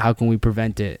help it, how can we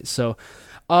prevent it. So,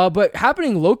 but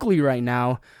happening locally right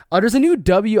now, there's a new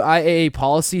WIAA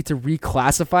policy to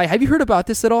reclassify. Have you heard about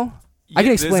this at all? I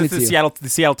can explain it to you. The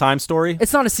Seattle Times story?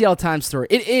 It's not a Seattle Times story.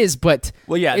 It is, but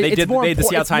the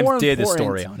Seattle Times did a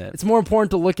story on it. It's more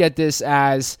important to look at this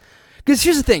as, because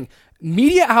here's the thing: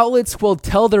 media outlets will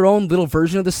tell their own little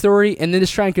version of the story and then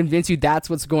just try and convince you that's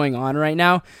what's going on right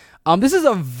now. This is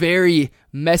a very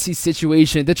messy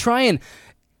situation to try and.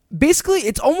 Basically,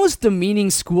 it's almost demeaning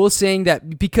schools, saying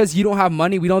that because you don't have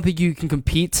money, we don't think you can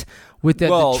compete with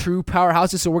the true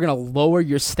powerhouses, so we're going to lower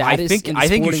your status. I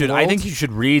think you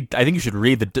should read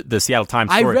the Seattle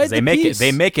Times story, because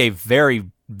they make a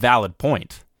very valid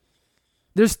point.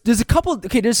 There's a couple.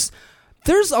 Okay, there's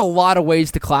a lot of ways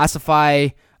to classify.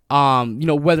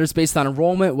 Whether it's based on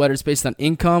enrollment, whether it's based on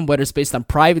income, whether it's based on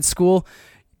private school.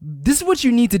 This is what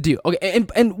you need to do. Okay,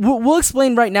 and we'll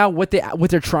explain right now what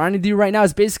they're trying to do right now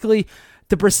is basically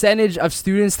the percentage of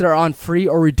students that are on free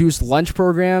or reduced lunch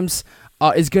programs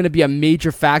is going to be a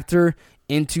major factor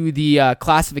into the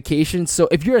classification. So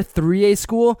if you're a 3A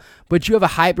school, but you have a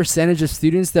high percentage of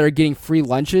students that are getting free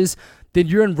lunches, then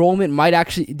your enrollment might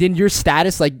actually, then your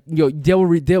status, like, they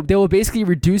will basically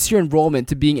reduce your enrollment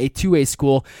to being a 2A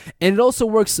school. And it also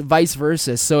works vice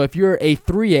versa. So if you're a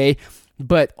 3A,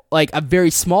 but like a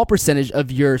very small percentage of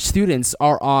your students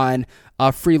are on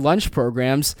free lunch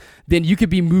programs, then you could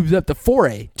be moved up to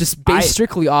 4A, just based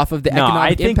strictly off of the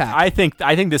economic impact.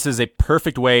 I think this is a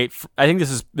perfect way. I think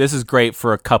this is great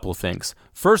for a couple of things.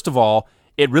 First of all,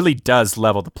 it really does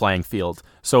level the playing field.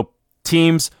 So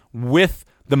teams with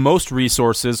the most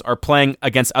resources are playing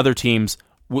against other teams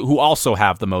who also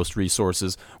have the most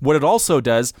resources. What it also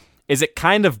does is it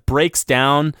kind of breaks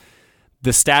down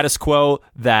the status quo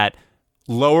that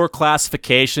lower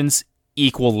classifications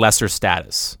equal lesser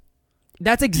status.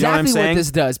 That's exactly what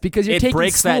this does, because you're taking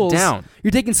schools, that down.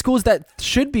 You're taking schools that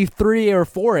should be 3A or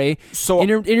 4A,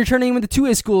 and you're turning them into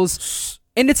 2A schools.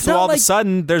 And it's not all like of a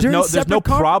sudden there's no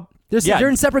problem. They're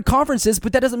in separate conferences,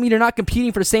 but that doesn't mean they're not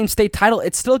competing for the same state title.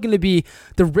 It's still going to be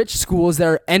the rich schools that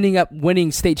are ending up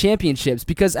winning state championships,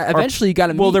 because eventually you got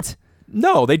to meet.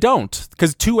 No, they don't,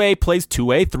 because 2A plays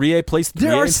 2A, 3A plays 3A,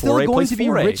 there are and 4A still going plays to be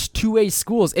 4A. rich 2A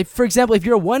schools. If, for example, if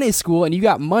you're a 1A school and you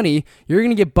got money, you're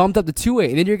going to get bumped up to 2A,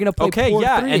 and then you're going to play poor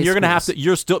 3A and you're going to have to.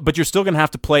 You're still going to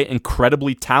have to play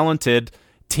incredibly talented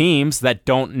teams that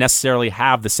don't necessarily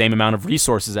have the same amount of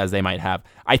resources as they might have.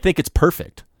 I think it's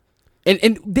perfect.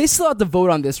 And they still have to vote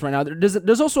on this right now.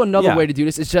 There's also another way to do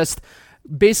this. It's just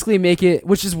basically make it,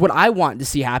 which is what I want to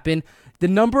see happen. The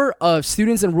number of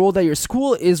students enrolled at your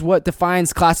school is what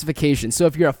defines classification. So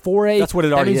if you're a 4A, that's what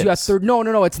it already means you have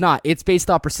No, it's not. It's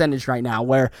based off percentage right now,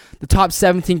 where the top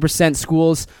 17%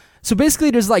 schools. So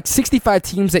basically, there's like 65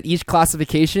 teams at each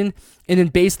classification, and then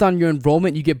based on your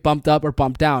enrollment, you get bumped up or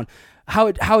bumped down. How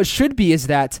it should be is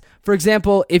that, for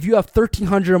example, if you have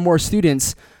 1,300 or more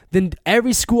students, then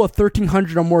every school of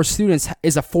 1,300 or more students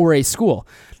is a 4A school.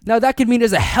 Now, that could mean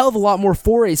there's a hell of a lot more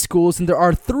 4A schools than there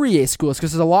are 3A schools,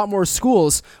 because there's a lot more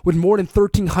schools with more than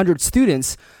 1,300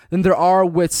 students than there are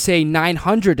with, say,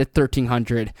 900 to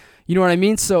 1,300. You know what I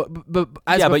mean? So, but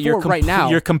right now,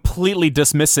 you're completely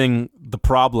dismissing the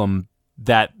problem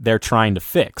that they're trying to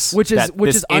fix, which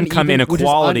is income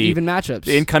inequality, uneven matchups.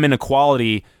 The income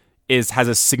inequality has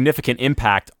a significant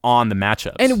impact on the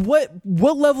matchups. And what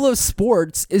level of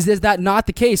sports is that not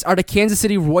the case? Are the Kansas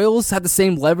City Royals have the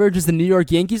same leverage as the New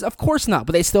York Yankees? Of course not,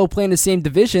 but they still play in the same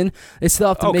division. They still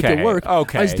have to make it work.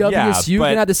 Okay, is WSU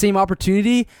going to have the same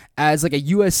opportunity as like a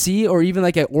USC or even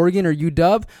like an Oregon or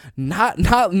UW? Not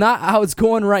how it's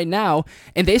going right now,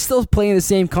 and they still play in the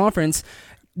same conference.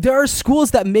 There are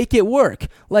schools that make it work,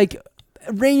 like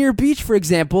Rainier Beach, for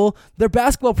example. Their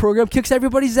basketball program kicks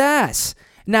everybody's ass.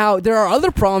 Now, there are other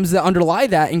problems that underlie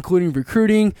that, including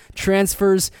recruiting,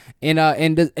 transfers, and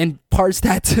parts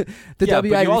that the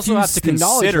WI refuses to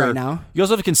acknowledge right now. You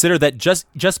also have to consider that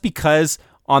just because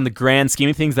on the grand scheme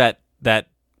of things that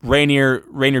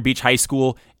Rainier Beach High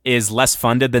School is less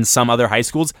funded than some other high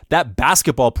schools, that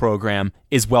basketball program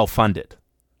is well funded.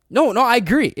 No, I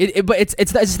agree. But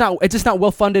it's just not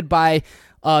well funded by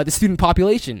the student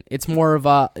population. It's more of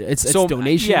it's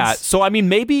donations. Yeah. So I mean,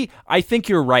 maybe I think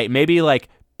you're right. Maybe like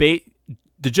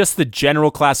just the general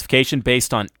classification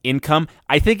based on income.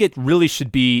 I think it really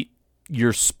should be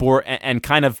your sport and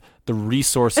kind of the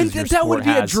resources your sport has. And that would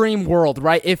be a dream world,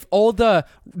 right? If all the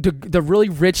really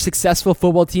rich, successful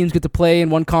football teams get to play in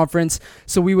one conference,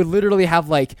 so we would literally have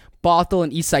like Bothell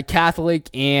and Eastside Catholic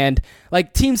and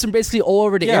like teams from basically all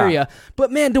over the area.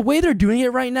 But man, the way they're doing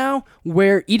it right now,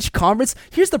 where each conference,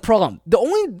 here's the problem. The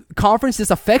only conference this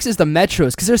affects is the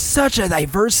metros, because there's such a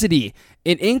diversity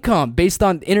in income based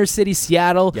on inner city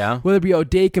Seattle, whether it be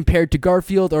O'Dea compared to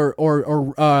Garfield or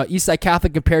Eastside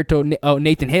Catholic compared to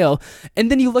Nathan Hale. And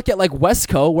then you look at like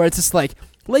Westco, where it's just like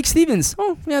Lake Stevens,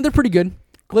 oh yeah, they're pretty good.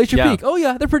 Glacier Peak, oh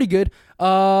yeah, they're pretty good.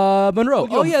 Monroe,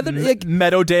 oh yeah, they're like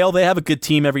Meadowdale, they have a good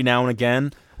team every now and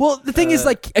again. Well, the thing is,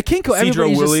 like at Kinko,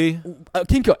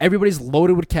 everybody's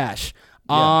loaded with cash.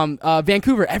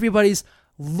 Vancouver, everybody's.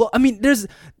 There's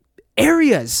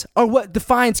areas are what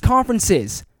defines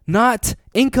conferences, not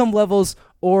income levels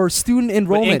or student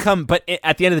enrollment. But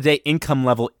at the end of the day, income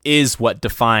level is what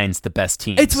defines the best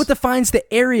teams. It's what defines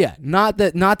the area, not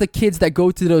the kids that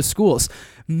go to those schools.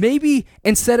 Maybe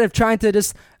instead of trying to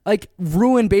just like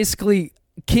ruin basically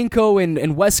Kinko and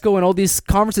Wesco and all these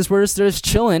conferences where they're just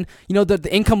chilling, the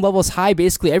income level is high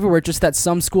basically everywhere, just that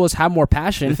some schools have more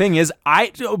passion. The thing is,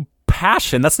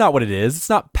 passion, that's not what it is. It's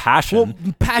not passion.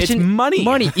 Well, passion, it's money.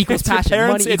 Money equals passion.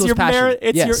 Money equals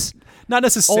passion. Not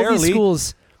necessarily. All these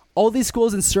schools all these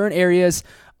schools in certain areas.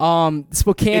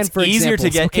 Spokane, for example. It's easier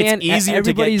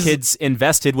to get kids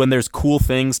invested when there's cool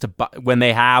things to buy, when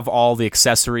they have all the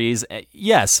accessories.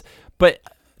 Yes, but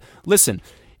listen,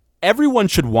 everyone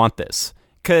should want this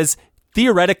because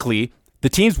theoretically, the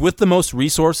teams with the most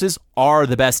resources are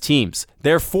the best teams.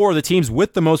 Therefore, the teams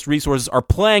with the most resources are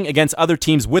playing against other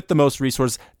teams with the most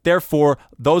resources. Therefore,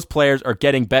 those players are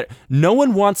getting better. No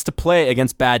one wants to play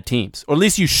against bad teams, or at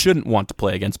least you shouldn't want to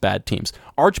play against bad teams.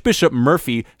 Archbishop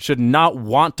Murphy should not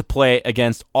want to play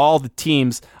against all the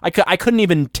teams. I couldn't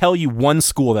even tell you one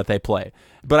school that they play,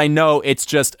 but I know it's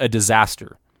just a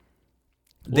disaster.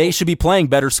 They should be playing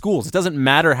better schools. It doesn't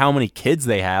matter how many kids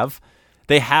they have.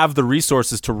 They have the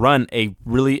resources to run a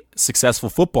really successful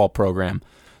football program.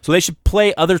 So they should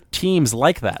play other teams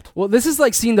like that. Well, this is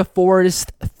like seeing the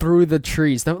forest through the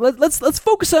trees. Now, let's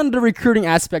focus on the recruiting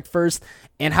aspect first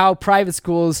and how private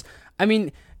schools, I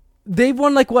mean, they've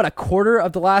won like what, a quarter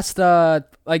of the last of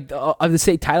the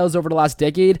state titles over the last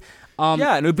decade.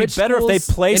 Yeah, and it would be better if they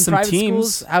play some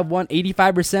teams. Schools have won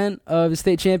 85% of the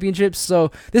state championships,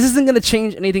 so this isn't going to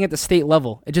change anything at the state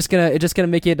level. It's just gonna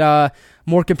make it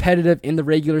more competitive in the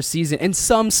regular season. In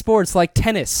some sports like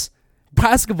tennis,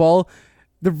 basketball,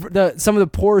 some of the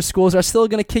poorer schools are still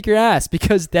going to kick your ass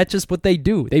because that's just what they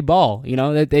do. They ball,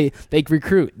 they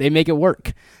recruit, they make it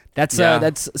work. That's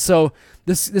so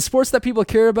the sports that people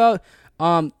care about.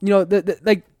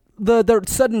 The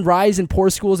sudden rise in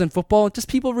poor schools in football, just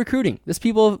people recruiting, just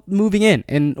people moving in,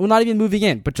 and well, not even moving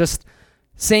in, but just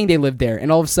saying they live there,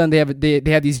 and all of a sudden they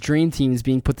have these dream teams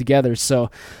being put together. So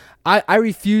I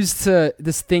refuse to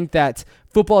just think that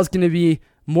football is going to be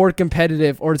more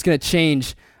competitive or it's going to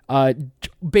change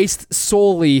based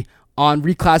solely on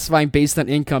reclassifying based on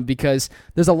income, because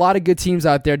there's a lot of good teams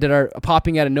out there that are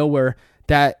popping out of nowhere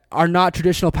that are not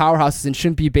traditional powerhouses and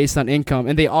shouldn't be based on income,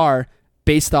 and they are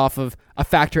based off of a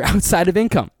factor outside of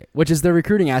income, which is the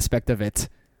recruiting aspect of it.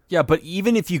 Yeah, but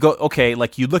even if you go, okay,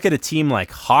 like you look at a team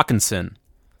like Hawkinson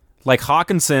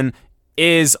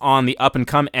is on the up and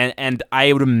come, and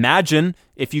I would imagine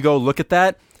if you go look at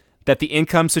that the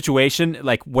income situation,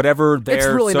 like whatever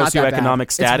their really socioeconomic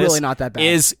status really not that bad.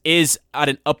 is at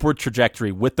an upward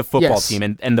trajectory with the football team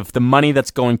and the money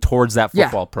that's going towards that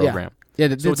football program.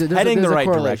 Yeah, so it's heading the right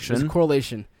direction. There's a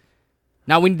correlation.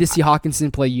 Now we need to see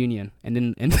Hawkinson play Union, and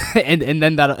then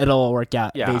it'll all work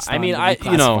out. Yeah, based I mean,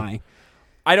 on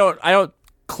I don't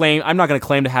claim, I'm not going to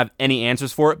claim to have any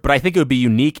answers for it, but I think it would be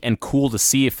unique and cool to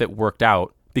see if it worked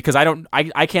out, because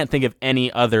I can't think of any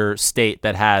other state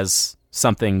that has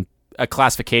a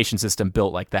classification system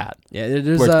built like that. Yeah, where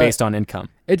it's based on income,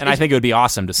 and I think it would be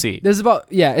awesome to see.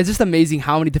 It's just amazing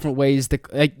how many different ways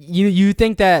that you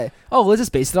think that let's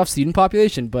just base it off student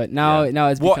population, but now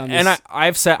it's become. And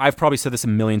I've probably said this a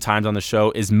million times on the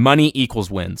show: is money equals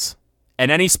wins.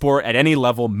 In any sport, at any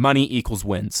level, money equals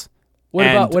wins.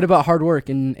 What about hard work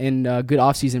and good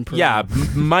off-season program?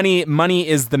 Yeah, money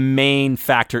is the main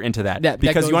factor into that.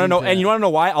 Because you want to know, and you want to know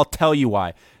why? I'll tell you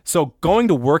why. So going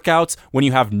to workouts when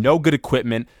you have no good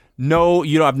equipment, you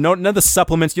don't have none of the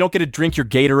supplements, you don't get to drink your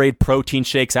Gatorade protein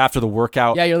shakes after the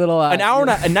workout. Yeah, your little an hour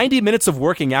and 90 minutes of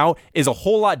working out is a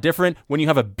whole lot different when you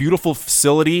have a beautiful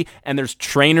facility and there's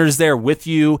trainers there with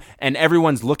you and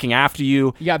everyone's looking after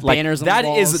you. You got banners on the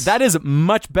walls. That is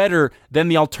much better than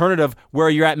the alternative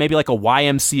where you're at maybe like a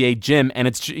YMCA gym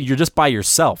and you're just by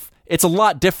yourself. It's a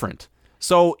lot different.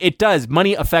 So it does.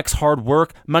 Money affects hard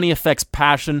work. Money affects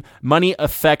passion. Money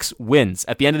affects wins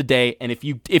at the end of the day. And if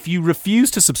you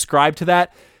refuse to subscribe to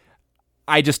that,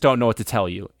 I just don't know what to tell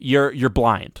you. You're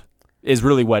blind. Is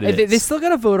really what it is. They still got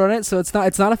to vote on it, so it's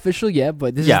not official yet.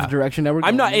 But this is the direction that we're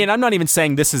going. I'm not even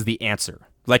saying this is the answer.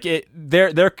 Like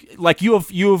they're like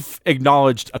you've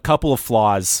acknowledged a couple of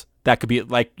flaws that could be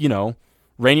like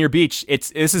Rainier Beach.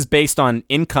 This is based on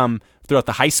income throughout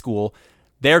the high school.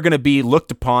 They're going to be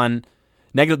looked upon.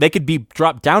 Negative. They could be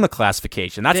dropped down a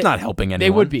classification. That's not helping anyone.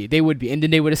 They would be, and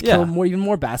then they would just kill even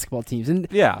more basketball teams. And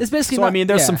it's basically. So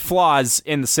there's some flaws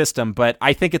in the system, but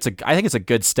I think it's a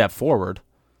good step forward.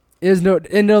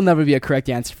 There'll never be a correct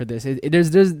answer for this.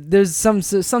 There's some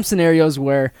scenarios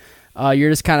where you're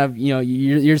just kind of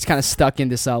you're just kind of stuck in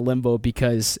this limbo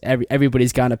because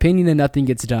everybody's got an opinion and nothing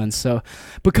gets done. So,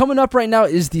 but coming up right now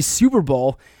is the Super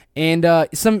Bowl. And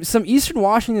some Eastern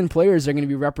Washington players are going to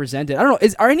be represented. I don't know.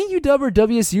 Are any UW or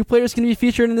WSU players going to be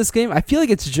featured in this game? I feel like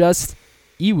it's just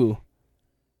EWU.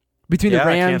 Between the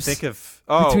Rams. I can't think of.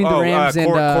 Between the Rams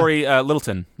and Corey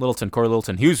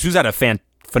Littleton. Who's had a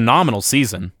phenomenal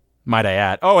season, might I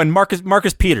add. Oh, and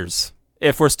Marcus Peters.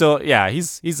 If we're still,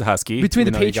 he's a Husky. Between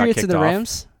the Patriots and the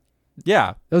Rams.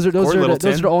 Yeah, those are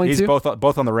the only he's two.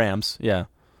 both on the Rams. Yeah.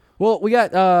 Well, we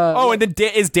got. And then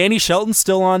is Danny Shelton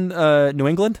still on New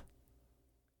England?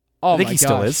 Oh, I think my he gosh.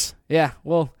 still is. Yeah.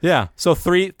 Well. Yeah. So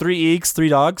three Eagles, 3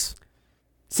 dogs.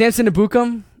 Samson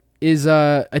Ebukam is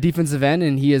a defensive end,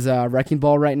 and he is a wrecking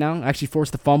ball right now. Actually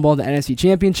forced the fumble in the NFC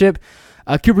Championship.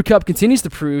 Cooper Kupp continues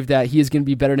to prove that he is going to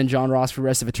be better than John Ross for the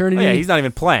rest of eternity. Oh, yeah, he's not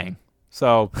even playing.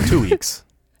 So 2 weeks.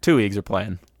 2 weeks are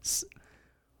playing.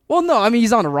 Well, no, I mean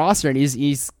he's on the roster, and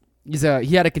he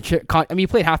had a he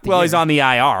played half the year. Well, he's on the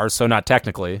IR, so not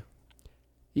technically.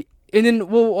 And then,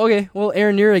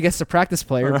 Aaron Neer, I guess, is a practice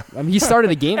player. I mean, he started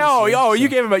a game. You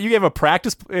gave him a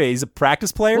practice. He's a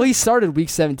practice player. Well, he started week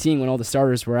 17 when all the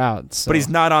starters were out. So. But he's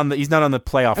not on the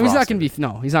playoff. I mean, he's not going to be.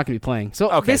 No, he's not going to be playing.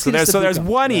 So okay, so there's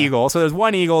one Eagle. So there's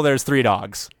one Eagle. There's 3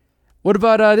 dogs. What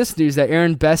about this news that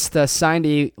Aaron Best signed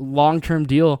a long-term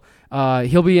deal?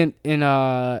 He'll be in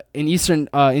Eastern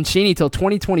in Cheney till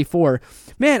 2024.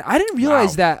 Man, I didn't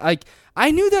realize that. Like,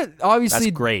 I knew that obviously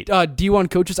that's great.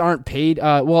 D1 coaches aren't paid.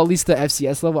 Well, at least the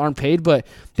FCS level aren't paid, but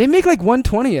they make like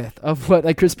 1/20th of what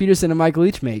like Chris Peterson and Michael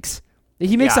Leach makes.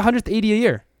 He makes $180 a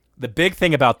year. The big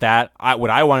thing about that,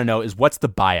 what I want to know is what's the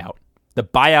buyout. The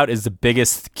buyout is the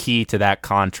biggest key to that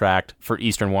contract for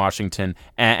Eastern Washington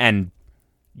and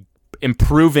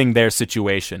improving their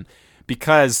situation,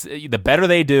 because the better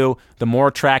they do, the more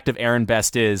attractive Aaron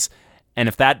Best is, and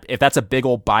if that's a big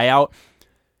old buyout.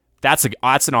 That's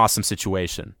an awesome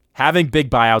situation. Having big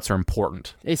buyouts are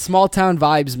important. Small town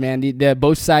vibes, man. The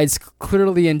both sides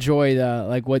clearly enjoy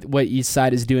what East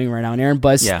Side is doing right now. And Aaron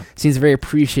Best seems very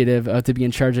appreciative to be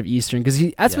in charge of Eastern because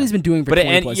that's what he's been doing for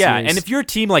 20 plus years. And if you're a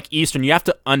team like Eastern, you have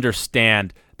to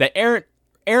understand that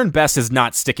Aaron Best is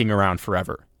not sticking around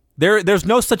forever. There's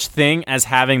no such thing as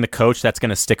having the coach that's going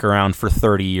to stick around for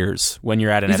 30 years when you're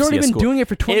at an FCS school. He's already been doing it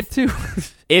for 22.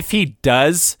 If he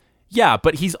does. Yeah,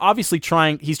 but he's obviously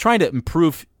trying to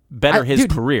improve his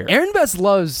career. Aaron Best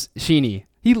loves Cheney.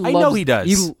 I know he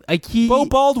does. Bo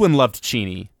Baldwin loved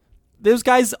Cheney. Those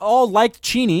guys all liked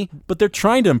Cheney, but they're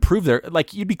trying to improve their.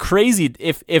 Like, you'd be crazy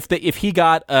if he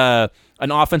got an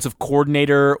offensive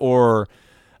coordinator or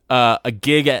a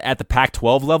gig at the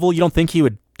Pac-12 level. You don't think he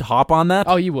would hop on that?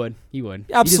 Oh, he would.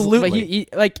 Absolutely.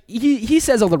 He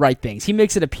says all the right things. He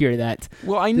makes it appear that.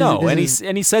 Well, I know, and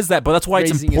he says that, but that's why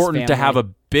it's important to have a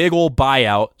big old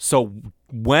buyout. So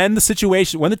when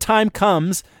the time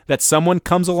comes that someone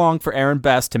comes along for Aaron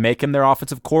Best to make him their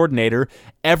offensive coordinator,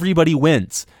 everybody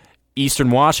wins. Eastern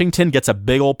Washington gets a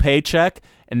big old paycheck,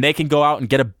 and they can go out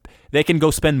and they can go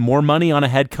spend more money on a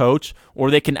head coach, or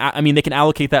they can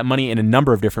allocate that money in a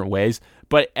number of different ways.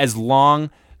 But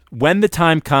when the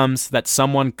time comes that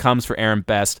someone comes for Aaron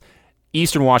Best,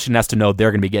 Eastern Washington has to know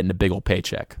they're going to be getting a big old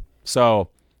paycheck. So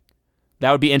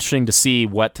that would be interesting to see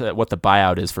what the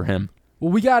buyout is for him.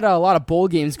 Well, we got a lot of bowl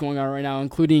games going on right now,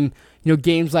 including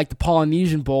games like the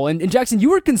Polynesian Bowl. And Jackson, you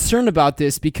were concerned about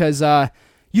this because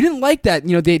you didn't like that.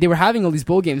 They were having all these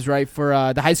bowl games, right,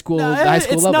 for the high school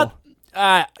level.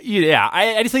 I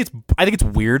think it's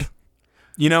weird.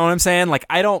 You know what I'm saying? Like,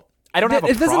 I don't have a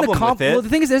problem with it. Well, the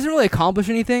thing is, it doesn't really accomplish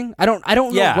anything. I don't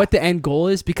know what the end goal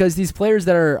is, because these players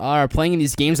that are playing in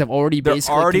these games have already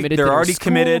committed. They're already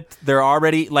committed. They're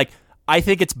already I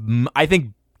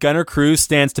think Gunnar Cruz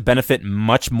stands to benefit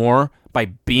much more by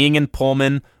being in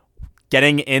Pullman,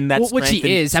 getting in that which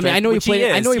he is. I mean, I know he played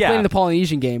in the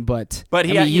Polynesian game, but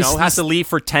he has to leave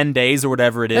for 10 days or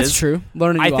whatever it is. That's true.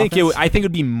 Learning I think it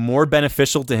would be more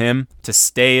beneficial to him to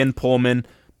stay in Pullman,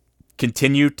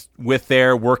 continue with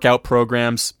their workout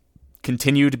programs,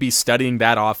 continue to be studying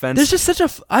that offense. There's just such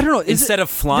I don't know. Instead of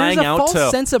flying out to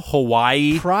sense of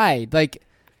Hawaii. Pride.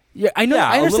 I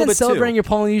understand celebrating your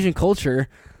Polynesian culture.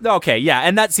 Okay, yeah,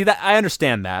 and that I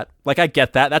understand that. I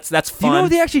get that. That's fun. Do you know if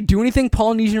they actually do anything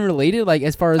Polynesian related,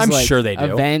 as far as I'm sure they do.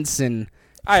 Events and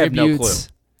I tributes?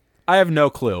 I have no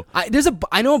clue.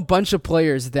 I know a bunch of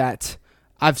players that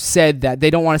I've said that they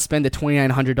don't want to spend the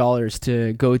 $2,900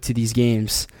 to go to these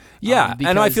games. Yeah,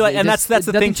 and I feel and that's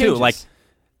the thing too. Like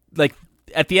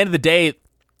at the end of the day,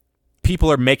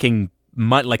 people are making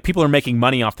money. People are making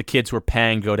money off the kids who are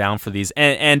paying to go down for these.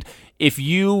 And if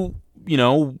you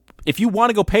want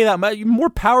to go pay that money, more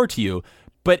power to you.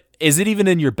 But is it even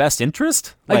in your best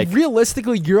interest?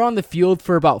 Realistically, you're on the field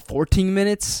for about 14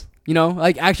 minutes.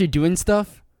 Actually doing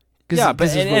stuff. Yeah, but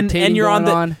and you're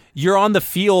on the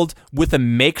field with a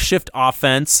makeshift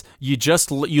offense. You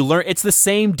learn. It's the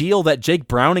same deal that Jake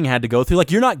Browning had to go through.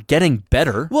 You're not getting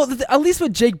better. Well, at least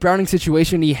with Jake Browning's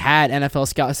situation, he had NFL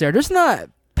scouts there. There's not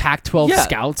Pac-12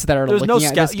 scouts that are looking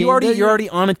at this game. You're already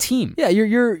on a team. Yeah,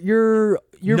 you're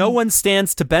no one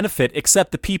stands to benefit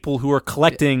except the people who are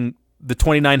collecting the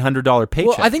 $2,900 paycheck.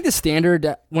 Well, I think the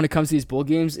standard when it comes to these bowl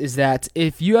games is that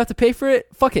if you have to pay for it,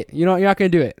 fuck it. You're not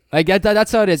going to do it. Like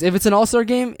that's how it is. If it's an all-star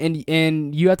game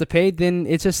and you have to pay, then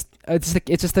it's just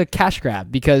a cash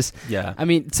grab because I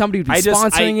mean somebody would be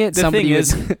sponsoring it. The somebody thing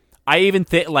is, I even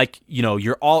think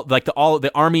you're all like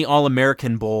the Army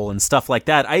All-American Bowl and stuff like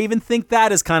that. I even think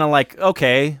that is kind of like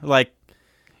okay, like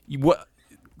what.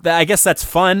 I guess that's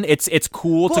fun. It's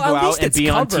cool to go out and be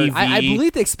covered. on TV. I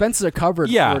believe the expenses are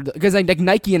covered. Yeah, because like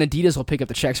Nike and Adidas will pick up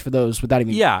the checks for those without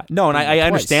even. Yeah, no, and I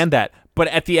understand that. But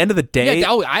at the end of the day,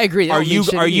 I agree. Are you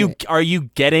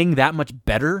getting that much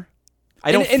better?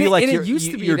 I don't feel like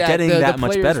you're getting that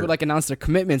much better. Players would like announce their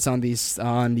commitments on these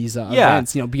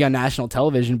events, be on national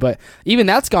television. But even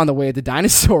that's gone the way of the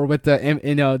dinosaur with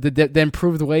the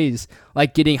improved ways,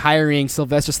 like hiring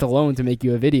Sylvester Stallone to make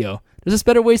you a video. There's just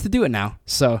better ways to do it now.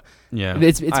 So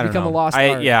it's become a lost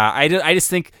art. I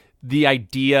just think the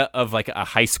idea of like a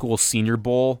high school senior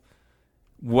bowl,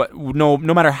 no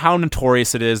matter how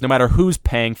notorious it is, no matter who's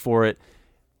paying for it,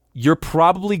 you're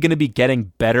probably going to be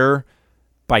getting better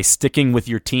by sticking with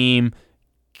your team,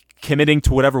 committing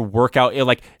to whatever workout.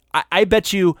 Like I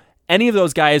bet you any of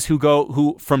those guys who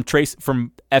from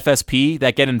FSP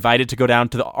that get invited to go down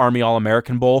to the Army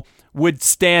All-American Bowl would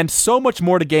stand so much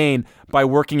more to gain by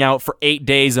working out for 8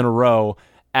 days in a row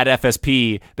at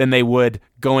FSP than they would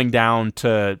going down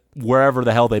to wherever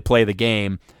the hell they play the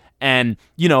game and,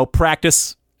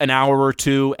 practice an hour or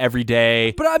two every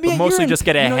day, but I mean, mostly just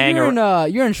get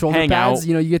you're in shoulder pads. Out.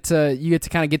 You get to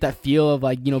kind of get that feel of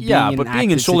like being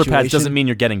being in shoulder pads doesn't mean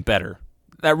you're getting better.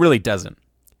 That really doesn't.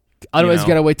 Otherwise, you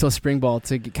gotta wait till spring ball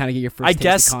to kind of get your first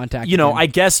taste of contact. I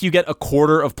guess you get a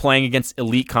quarter of playing against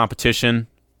elite competition.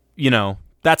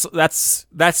 That's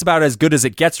about as good as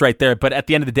it gets right there. But at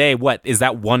the end of the day, what is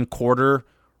that one quarter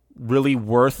really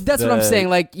worth? That's what I'm saying.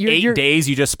 Like 8 days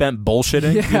you just spent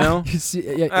bullshitting.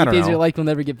 8 days of your life you'll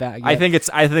never get back. Yeah. I think it's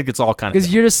all kind of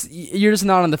because you're just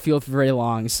not on the field for very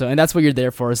long. So and that's what you're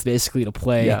there for is basically to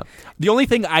play. Yeah. The only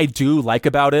thing I do like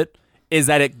about it is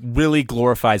that it really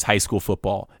glorifies high school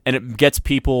football and it gets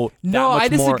people. I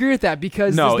disagree with that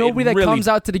because there's nobody that comes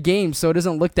out to the game, so it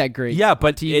doesn't look that great. Yeah,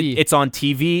 but it's on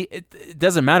TV. It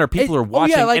doesn't matter. People are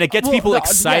watching, and it gets people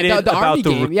excited the about Army the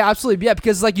game. Yeah, absolutely. Yeah,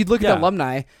 because like you look at the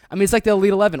alumni. I mean, it's like the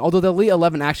Elite 11. Although the Elite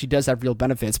 11 actually does have real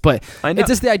benefits, but it's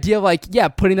just the idea of like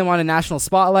putting them on a national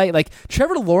spotlight. Like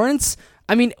Trevor Lawrence.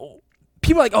 I mean.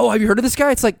 People are like, oh, have you heard of this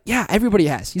guy? It's like, yeah, everybody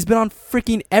has. He's been on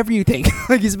freaking everything.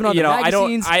 Like he's been on the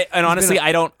magazines. Honestly,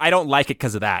 I don't like it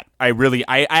because of that. I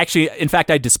actually, in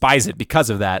fact, I despise it because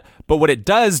of that. But what it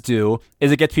does do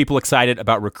is it gets people excited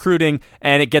about recruiting,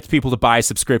 and it gets people to buy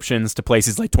subscriptions to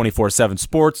places like 24/7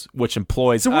 Sports, which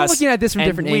employs us. So we're looking at this from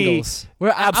different angles.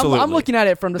 Absolutely, I'm looking at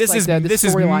it from this is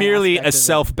merely a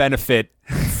self-benefit.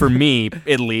 For me,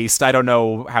 at least. I don't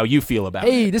know how you feel about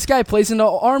it. Hey, this guy plays in the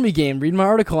Army game. Read my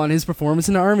article on his performance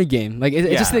in the Army game. Like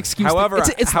it's just an excuse. However,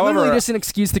 it's literally just an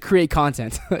excuse to create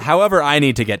content. However, I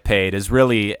need to get paid is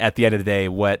really at the end of the day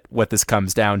what this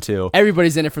comes down to.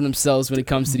 Everybody's in it for themselves when it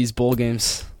comes to these bowl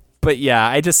games. But yeah,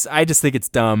 I just think it's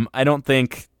dumb. I don't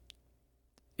think.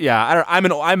 Yeah, I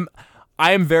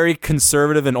am very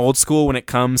conservative and old school when it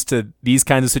comes to these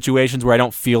kinds of situations where I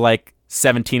don't feel like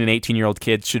 17 and 18-year-old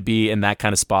kids should be in that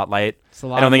kind of spotlight.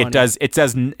 I don't think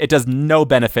it does no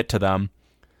benefit to them.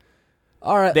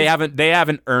 All right. They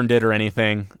haven't earned it or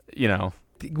anything, We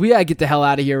gotta get the hell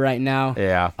out of here right now.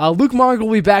 Yeah. Luke Mark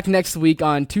will be back next week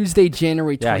on Tuesday,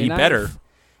 January 29th. Yeah, he better.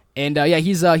 And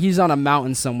he's on a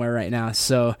mountain somewhere right now.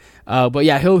 So, but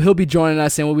yeah, he'll be joining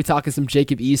us, and we'll be talking some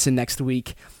Jacob Eason next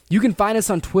week. You can find us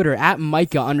on Twitter at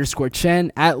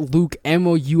Micah_Chen, at Luke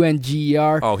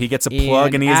MOUNGER. Oh, he gets a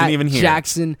plug and he isn't even here.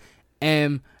 Jackson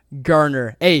M.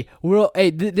 Garner. Hey,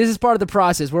 this is part of the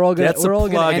process. We're all gonna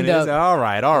end up. All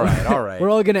right. We're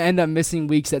all gonna end up missing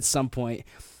weeks at some point.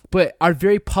 But our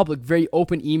very public, very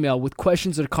open email with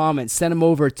questions or comments, send them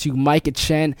over to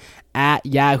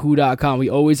micahchen@yahoo.com. We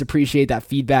always appreciate that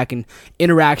feedback and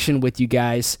interaction with you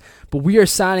guys. But we are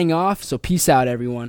signing off, so peace out, everyone.